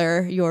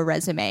tailor your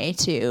resume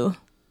to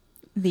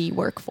the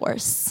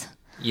workforce.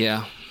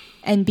 Yeah.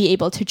 And be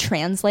able to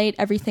translate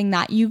everything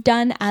that you've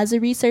done as a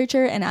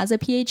researcher and as a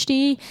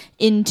PhD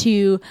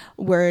into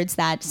words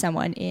that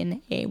someone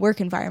in a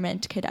work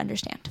environment could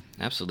understand.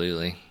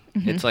 Absolutely.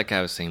 It's like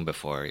I was saying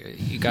before.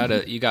 You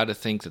gotta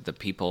think that the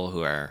people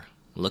who are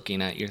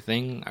looking at your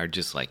thing are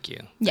just like you.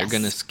 They're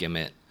going to skim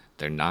it.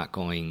 They're not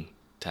going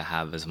to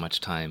have as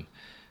much time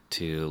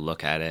to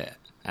look at it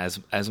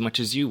as much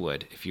as you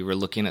would if you were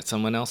looking at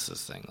someone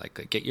else's thing.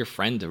 Like, get your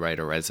friend to write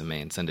a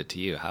resume and send it to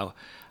you.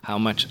 How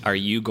much are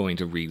you going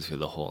to read through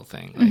the whole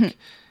thing?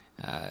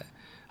 Like,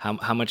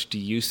 how much do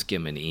you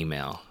skim an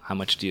email? How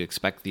much do you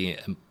expect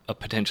a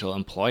potential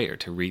employer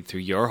to read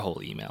through your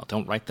whole email?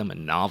 Don't write them a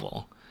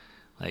novel.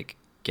 Like,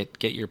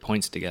 get your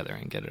points together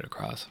and get it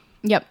across.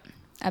 Yep,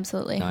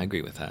 absolutely. No, I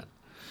agree with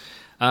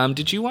that.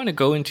 Did you want to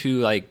go into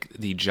like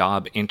the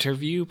job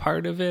interview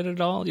part of it at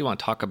all? Do you want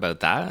to talk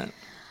about that?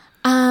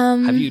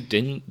 Have you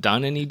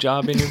done any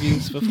job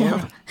interviews before?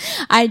 No.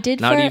 I did.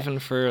 Not even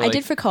for. Like, I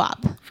did for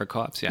co-op. For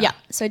co-ops, yeah. Yeah,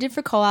 so I did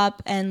for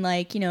co-op, and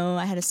I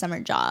had a summer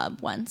job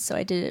once, so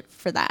I did it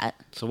for that.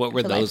 So what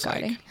were those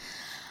like?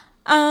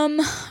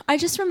 I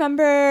just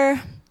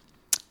remember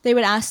they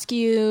would ask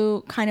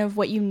you kind of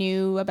what you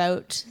knew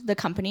about the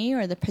company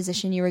or the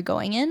position you were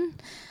going in.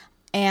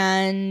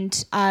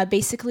 And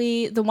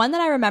basically, the one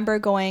that I remember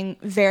going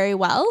very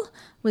well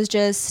was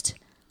just,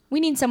 we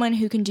need someone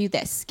who can do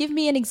this. Give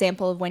me an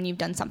example of when you've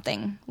done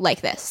something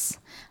like this.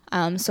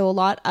 So a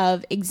lot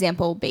of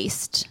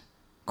example-based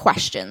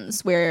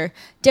questions where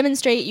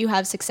demonstrate you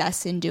have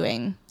success in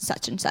doing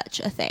such and such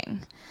a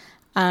thing.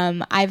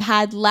 I've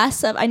had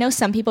less of, I know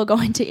some people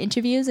go into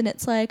interviews and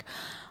it's like,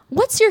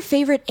 what's your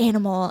favorite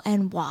animal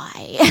and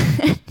why?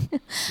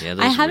 Yeah,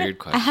 those weird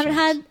questions. I haven't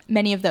had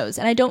many of those,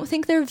 and I don't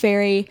think they're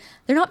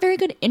not very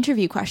good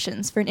interview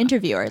questions for an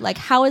interviewer. Like,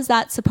 how is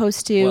that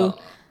supposed to?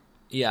 Well,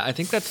 yeah, I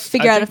think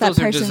figure out if that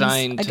person's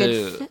designed a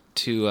good fit?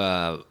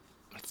 to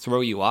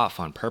throw you off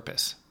on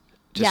purpose,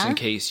 just in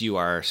case you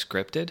are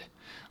scripted.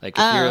 Like,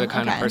 if you're the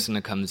kind of person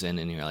that comes in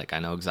and you're like, I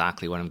know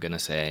exactly what I'm going to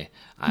say,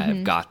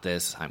 I've got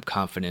this, I'm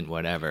confident,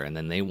 whatever, and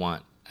then they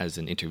want, as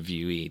an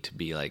interviewee, to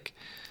be like,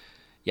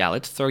 yeah,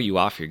 let's throw you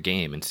off your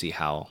game and see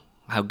how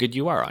good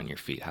you are on your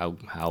feet, how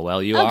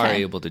well you are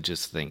able to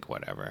just think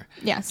whatever.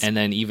 Yes. And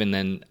then even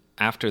then,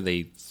 after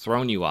they've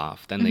thrown you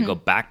off, then they go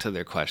back to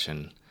their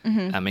question.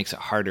 That makes it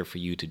harder for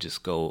you to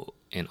just go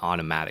in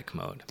automatic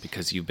mode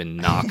because you've been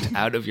knocked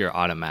out of your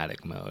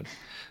automatic mode.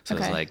 So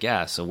it's like,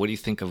 yeah, so what do you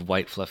think of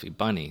white fluffy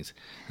bunnies?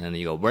 And then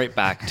you go right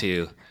back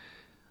to,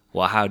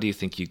 well, how do you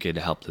think you could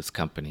help this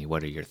company?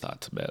 What are your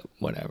thoughts about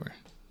whatever?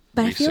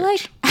 But research.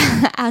 I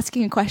feel like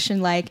asking a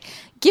question like,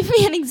 give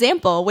me an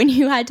example when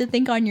you had to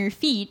think on your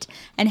feet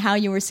and how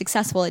you were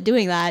successful at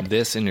doing that.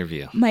 This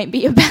interview might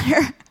be a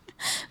better,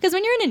 because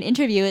when you're in an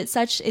interview, it's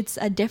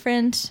a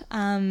different,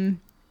 I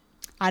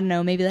don't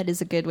know, maybe that is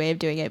a good way of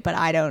doing it, but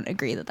I don't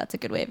agree that that's a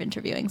good way of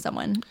interviewing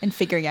someone and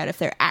figuring out if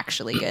they're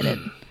actually good at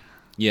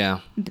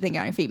thinking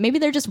on your feet. Maybe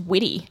they're just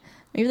witty.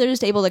 Maybe they're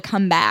just able to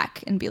come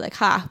back and be like,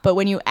 but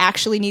when you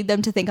actually need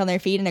them to think on their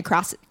feet in a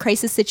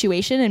crisis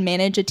situation and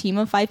manage a team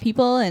of 5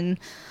 people and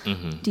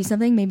do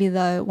something, maybe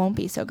that won't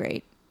be so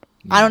great.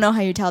 Yeah. I don't know how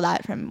you tell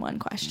that from one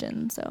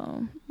question,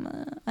 so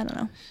I don't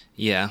know.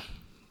 Yeah.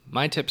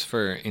 My tips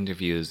for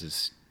interviews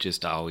is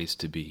just always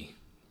to be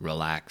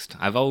relaxed.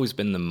 I've always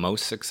been the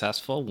most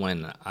successful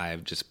when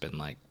I've just been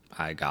like,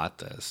 I got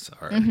this,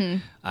 or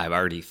I've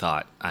already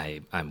thought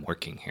I'm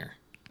working here.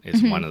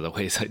 Is one of the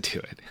ways I do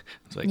it.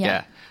 It's like,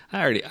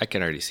 I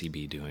can already see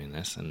B doing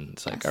this, and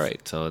it's like, all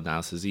right, so now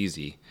this is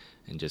easy,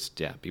 and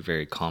just be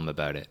very calm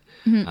about it.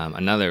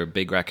 Another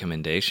big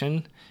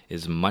recommendation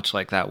is, much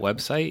like that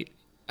website,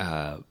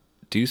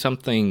 do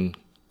something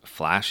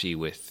flashy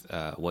with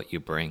what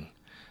you bring.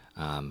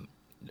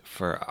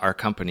 For our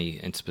company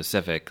in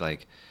specific,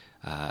 like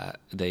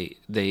they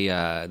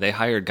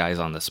hired guys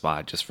on the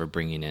spot just for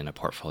bringing in a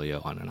portfolio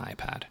on an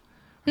iPad.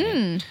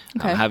 Right?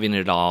 Having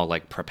it all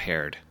like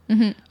prepared,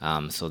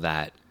 so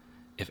that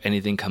if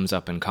anything comes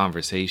up in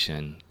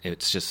conversation,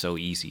 it's just so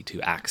easy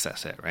to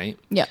access it, right?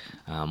 Yep.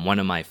 One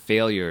of my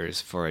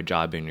failures for a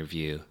job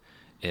interview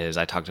is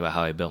I talked about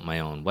how I built my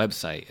own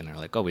website, and they're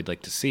like, oh, we'd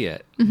like to see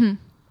it. Mm-hmm.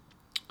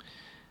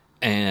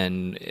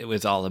 And it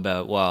was all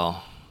about,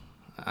 well,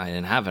 I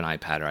didn't have an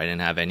iPad or I didn't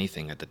have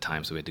anything at the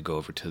time, so we had to go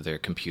over to their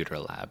computer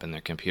lab, and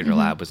their computer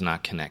lab was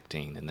not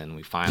connecting. And then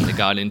we finally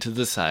got into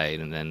the site,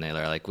 and then they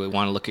were like, we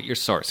want to look at your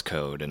source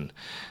code. And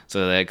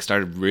so they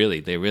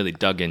really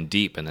dug in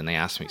deep, and then they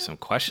asked me some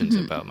questions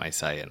about my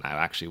site, and I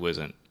actually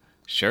wasn't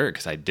sure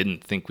because I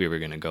didn't think we were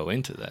going to go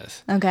into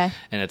this. Okay.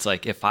 And it's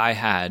like, if I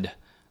had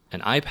an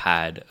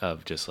iPad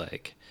of just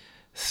like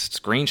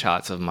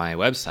screenshots of my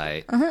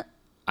website,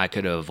 I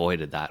could have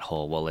avoided that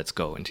whole, well, let's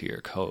go into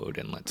your code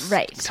and let's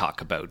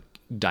talk about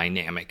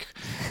dynamic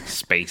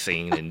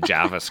spacing in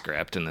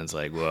JavaScript. And it's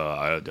like, well,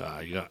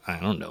 I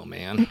don't know,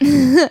 man.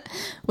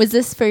 Was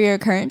this for your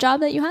current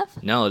job that you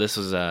have? No, this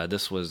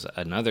was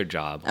another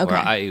job where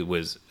I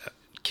was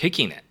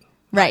kicking it.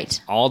 Right.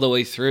 All the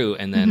way through.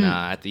 And then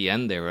at the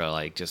end, they were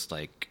like, just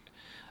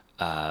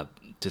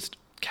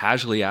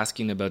casually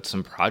asking about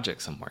some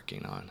projects I'm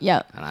working on.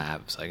 Yeah. And I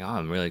was like, oh,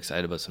 I'm really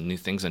excited about some new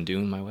things I'm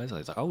doing with my website. I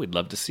was like, oh, we'd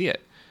love to see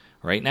it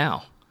right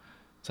now.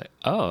 It's like,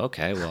 oh,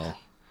 okay, well,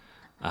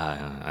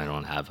 I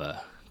don't have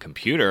a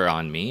computer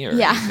on me or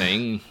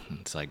anything.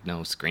 It's like no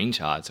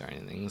screenshots or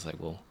anything. It's like,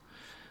 well,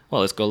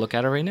 let's go look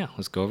at it right now.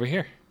 Let's go over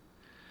here.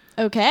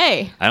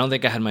 Okay. I don't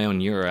think I had my own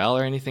URL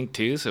or anything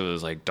too, so it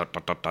was like ...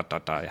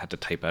 I had to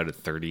type out a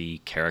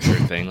 30-character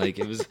thing. Like,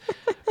 it was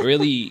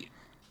really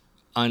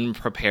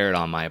unprepared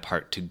on my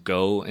part to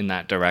go in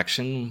that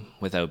direction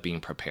without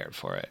being prepared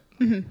for it.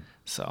 Mm-hmm.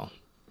 So,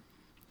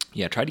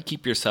 yeah, try to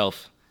keep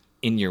yourself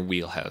in your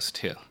wheelhouse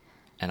too.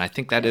 And I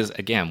think that is,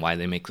 again, why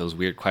they make those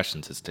weird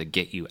questions, is to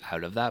get you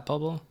out of that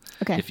bubble.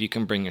 Okay. If you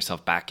can bring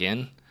yourself back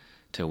in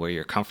to where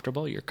you're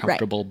comfortable, your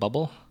comfortable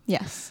bubble,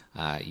 yes,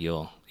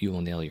 you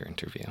will nail your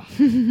interview.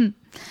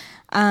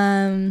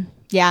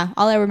 Yeah,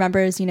 all I remember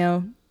is,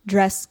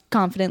 dress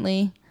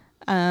confidently,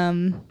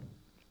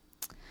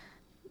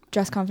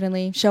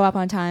 show up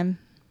on time.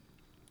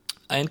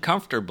 And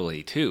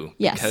comfortably, too.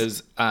 Yes.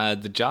 Because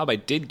the job I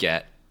did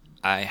get,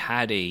 I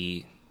had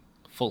a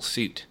full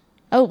suit.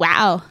 Oh,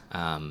 wow.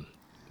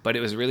 But it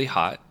was really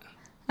hot.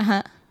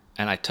 Uh-huh.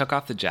 And I took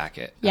off the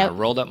jacket. Yep. And I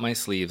rolled up my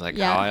sleeves like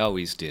how I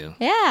always do.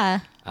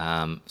 Yeah.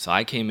 So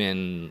I came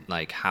in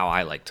like how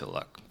I like to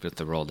look, with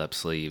the rolled up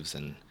sleeves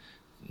and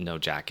no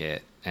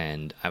jacket.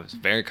 And I was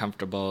very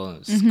comfortable.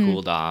 It was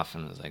cooled off,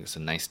 and it was like, it's a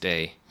nice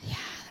day. Yeah.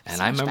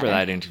 And I remember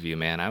that interview,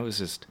 man. It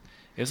was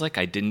like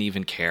I didn't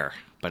even care,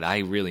 but I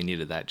really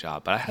needed that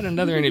job. But I had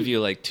another interview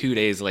like 2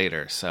 days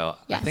later. So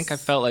I think I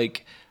felt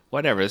like,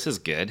 whatever, this is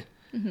good.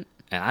 Mm-hmm.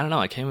 And I don't know,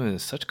 I came in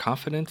with such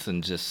confidence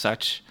and just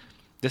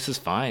this is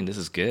fine, this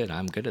is good,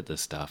 I'm good at this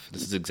stuff.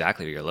 This is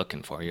exactly what you're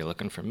looking for. You're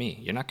looking for me.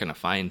 You're not going to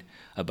find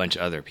a bunch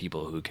of other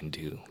people who can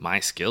do my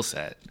skill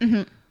set.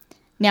 Mm-hmm.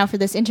 Now, for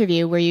this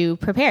interview, were you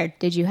prepared?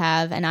 Did you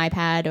have an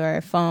iPad or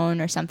a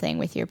phone or something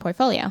with your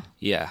portfolio?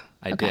 Yeah,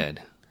 I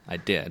did. I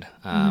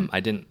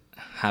didn't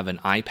have an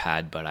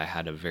iPad, but I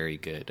had a very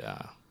good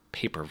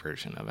paper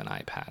version of an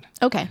iPad.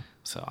 Okay.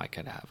 So I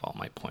could have all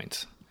my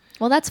points.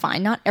 Well, that's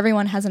fine. Not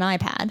everyone has an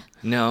iPad.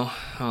 No.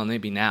 Well,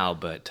 maybe now,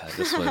 but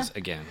this was,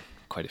 again,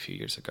 quite a few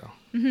years ago.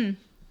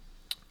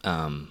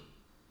 Mm-hmm.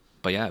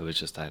 But yeah, it was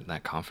just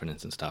that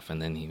confidence and stuff.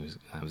 And then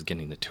I was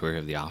getting the tour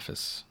of the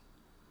office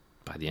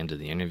by the end of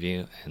the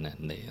interview, and then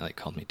they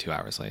called me 2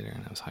 hours later,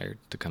 and I was hired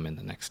to come in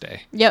the next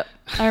day. Yep,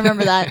 I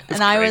remember that. And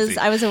crazy.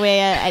 I was away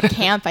at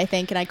camp, I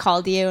think, and I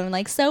called you and I'm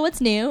like, so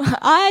what's new?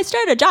 I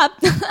started a job.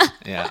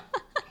 Yeah,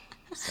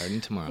 starting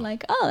tomorrow.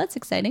 Like, oh, that's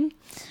exciting.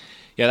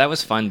 Yeah, that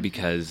was fun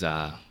because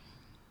I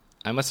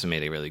must have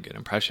made a really good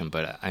impression,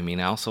 but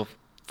I also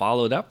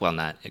followed up on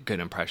that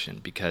good impression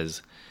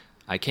because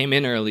I came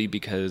in early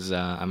because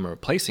I'm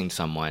replacing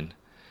someone.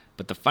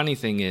 But the funny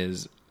thing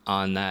is,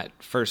 on that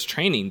first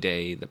training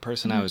day, the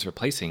person I was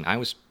replacing, I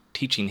was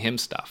teaching him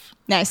stuff.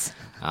 Nice.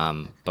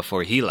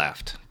 Before he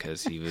left,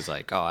 because he was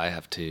like,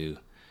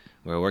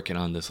 we're working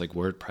on this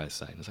WordPress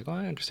site. And I was like, oh,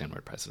 I understand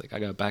WordPress. Like, I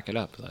got to back it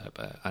up.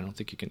 But I don't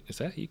think you can.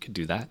 You could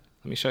do that?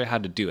 Let me show you how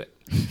to do it.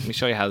 Let me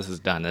show you how this is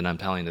done. And I'm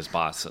telling his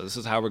boss, so this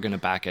is how we're going to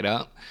back it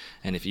up.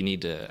 And if you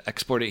need to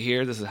export it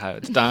here, this is how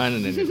it's done.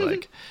 And then he's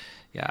like,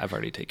 yeah, I've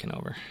already taken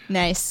over.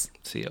 Nice.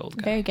 See you, old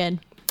guy. Very good.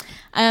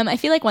 I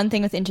feel like one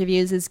thing with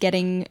interviews is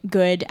getting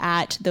good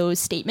at those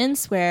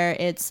statements where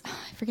it's,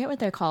 I forget what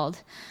they're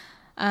called.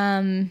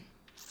 They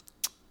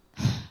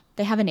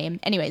have a name.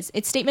 Anyways,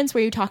 it's statements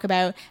where you talk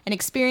about an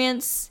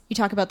experience, you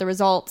talk about the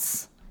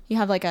results, you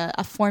have like a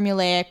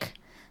formulaic,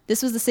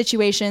 this was the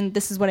situation,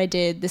 this is what I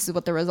did, this is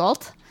what the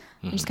result.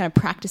 Mm-hmm. I'm just kind of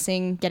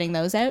practicing getting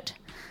those out.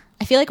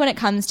 I feel like when it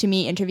comes to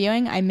me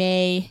interviewing, I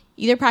may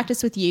either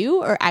practice with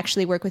you or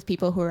actually work with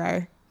people who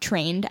are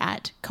trained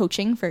at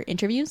coaching for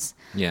interviews.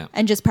 Yeah.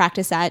 And just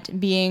practice at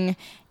being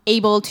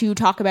able to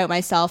talk about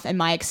myself and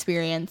my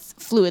experience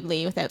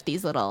fluidly without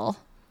these little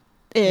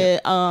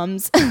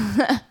ums.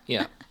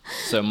 Yeah.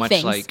 So much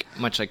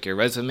things. like your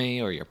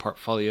resume or your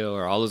portfolio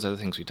or all those other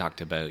things we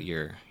talked about,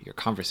 your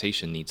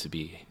conversation needs to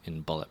be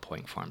in bullet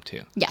point form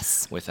too.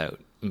 Yes. Without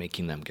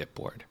making them get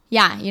bored.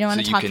 Yeah, you don't want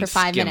So to you talk can for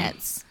 5 skim-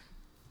 minutes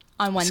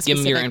on one Skim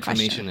specific your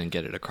information question. and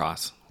get it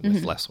across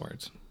with less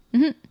words.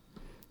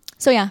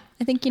 So yeah,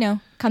 I think,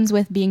 comes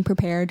with being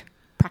prepared,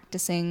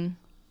 practicing,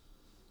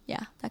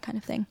 yeah, that kind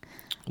of thing.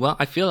 Well,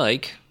 I feel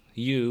like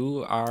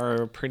you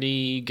are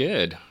pretty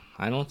good.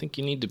 I don't think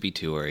you need to be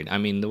too worried. I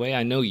mean, the way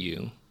I know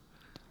you,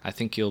 I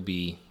think you'll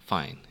be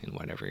fine in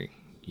whatever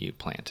you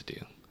plan to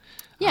do.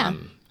 Yeah.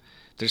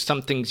 There's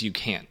some things you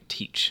can't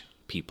teach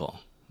people.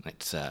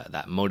 It's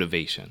that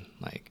motivation.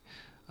 Like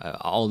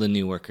all the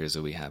new workers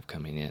that we have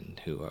coming in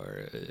who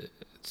are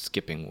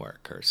skipping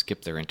work or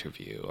skip their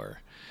interview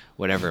or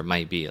whatever it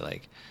might be.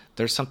 Like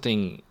there's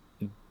something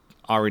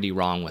already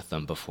wrong with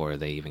them before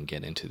they even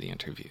get into the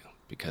interview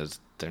because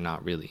they're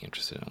not really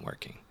interested in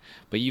working.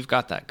 But you've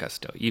got that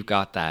gusto. You've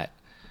got that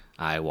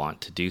I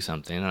want to do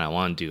something and I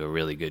want to do a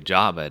really good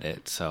job at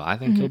it. So I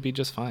think you'll be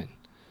just fine.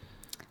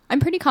 I'm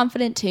pretty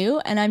confident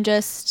too, and I'm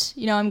just,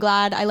 I'm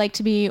glad. I like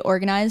to be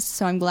organized,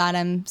 so I'm glad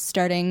I'm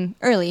starting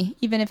early,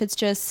 even if it's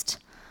just,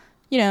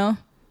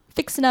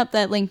 fixing up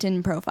that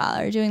LinkedIn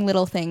profile or doing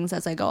little things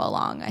as I go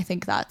along. I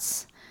think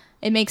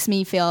it makes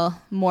me feel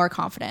more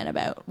confident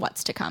about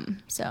what's to come.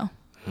 So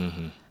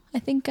I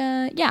think,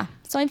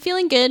 so I'm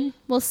feeling good.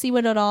 We'll see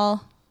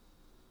how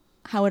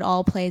it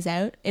all plays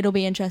out. It'll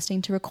be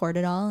interesting to record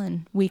it all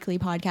and weekly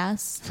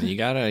podcasts. You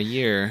got a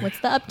year.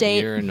 What's the update?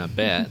 A year and a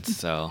bit,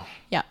 so...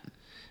 Yeah.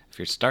 If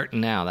you're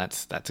starting now,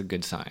 that's a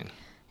good sign.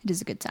 It is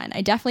a good sign.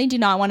 I definitely do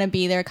not want to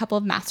be there. A couple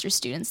of master's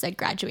students that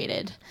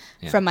graduated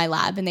from my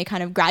lab, and they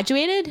kind of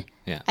graduated,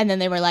 and then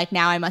they were like,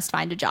 now I must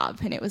find a job.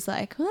 And it was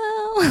like,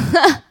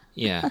 well...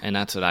 Yeah, and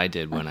that's what I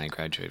did when I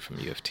graduated from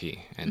U of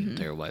T. And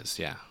there was,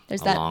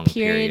 there's a that long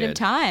period of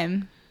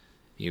time.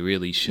 You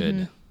really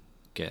should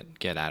get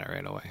at it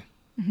right away,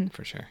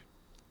 for sure.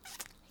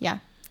 Yeah.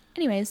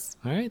 Anyways.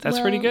 All right,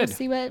 that's pretty good. We'll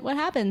see what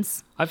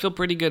happens. I feel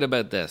pretty good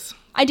about this.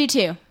 I do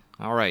too.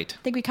 All right.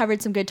 I think we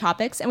covered some good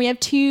topics, and we have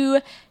 2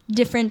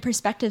 different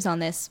perspectives on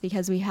this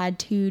because we had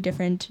 2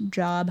 different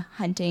job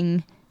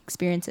hunting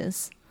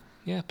experiences.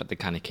 Yeah, but they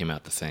kind of came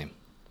out the same.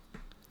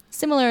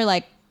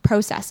 Similar,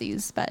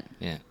 processes, but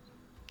yeah,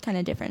 kind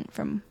of different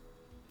from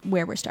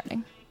where we're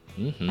starting,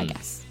 I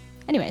guess.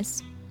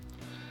 Anyways.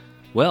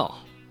 Well,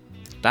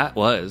 that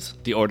was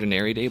the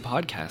Ordinary Day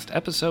Podcast,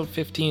 episode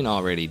 15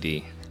 already,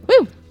 Dee.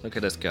 Woo! Look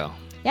at us go.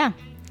 Yeah.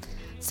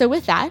 So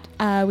with that,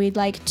 we'd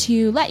like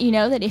to let you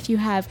know that if you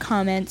have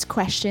comments,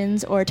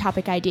 questions, or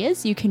topic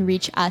ideas, you can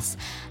reach us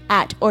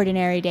at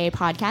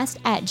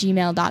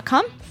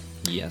ordinarydaypodcast@gmail.com.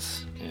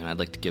 Yes, and I'd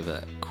like to give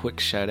a quick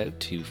shout out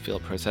to Phil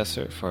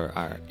Processor for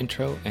our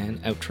intro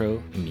and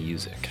outro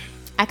music.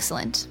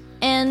 Excellent.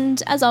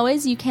 And as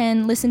always, you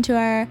can listen to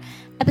our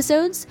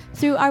episodes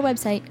through our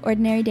website,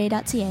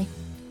 ordinaryday.ca.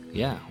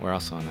 Yeah, we're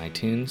also on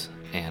iTunes,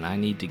 and I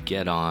need to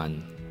get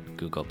on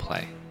Google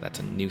Play. That's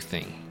a new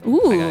thing.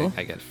 Ooh.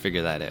 I got to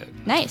figure that out.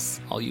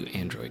 Nice. All you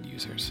Android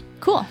users.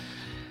 Cool. All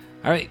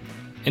right.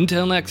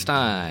 Until next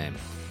time.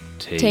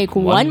 Take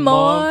one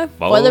more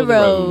for the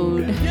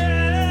road. Yeah.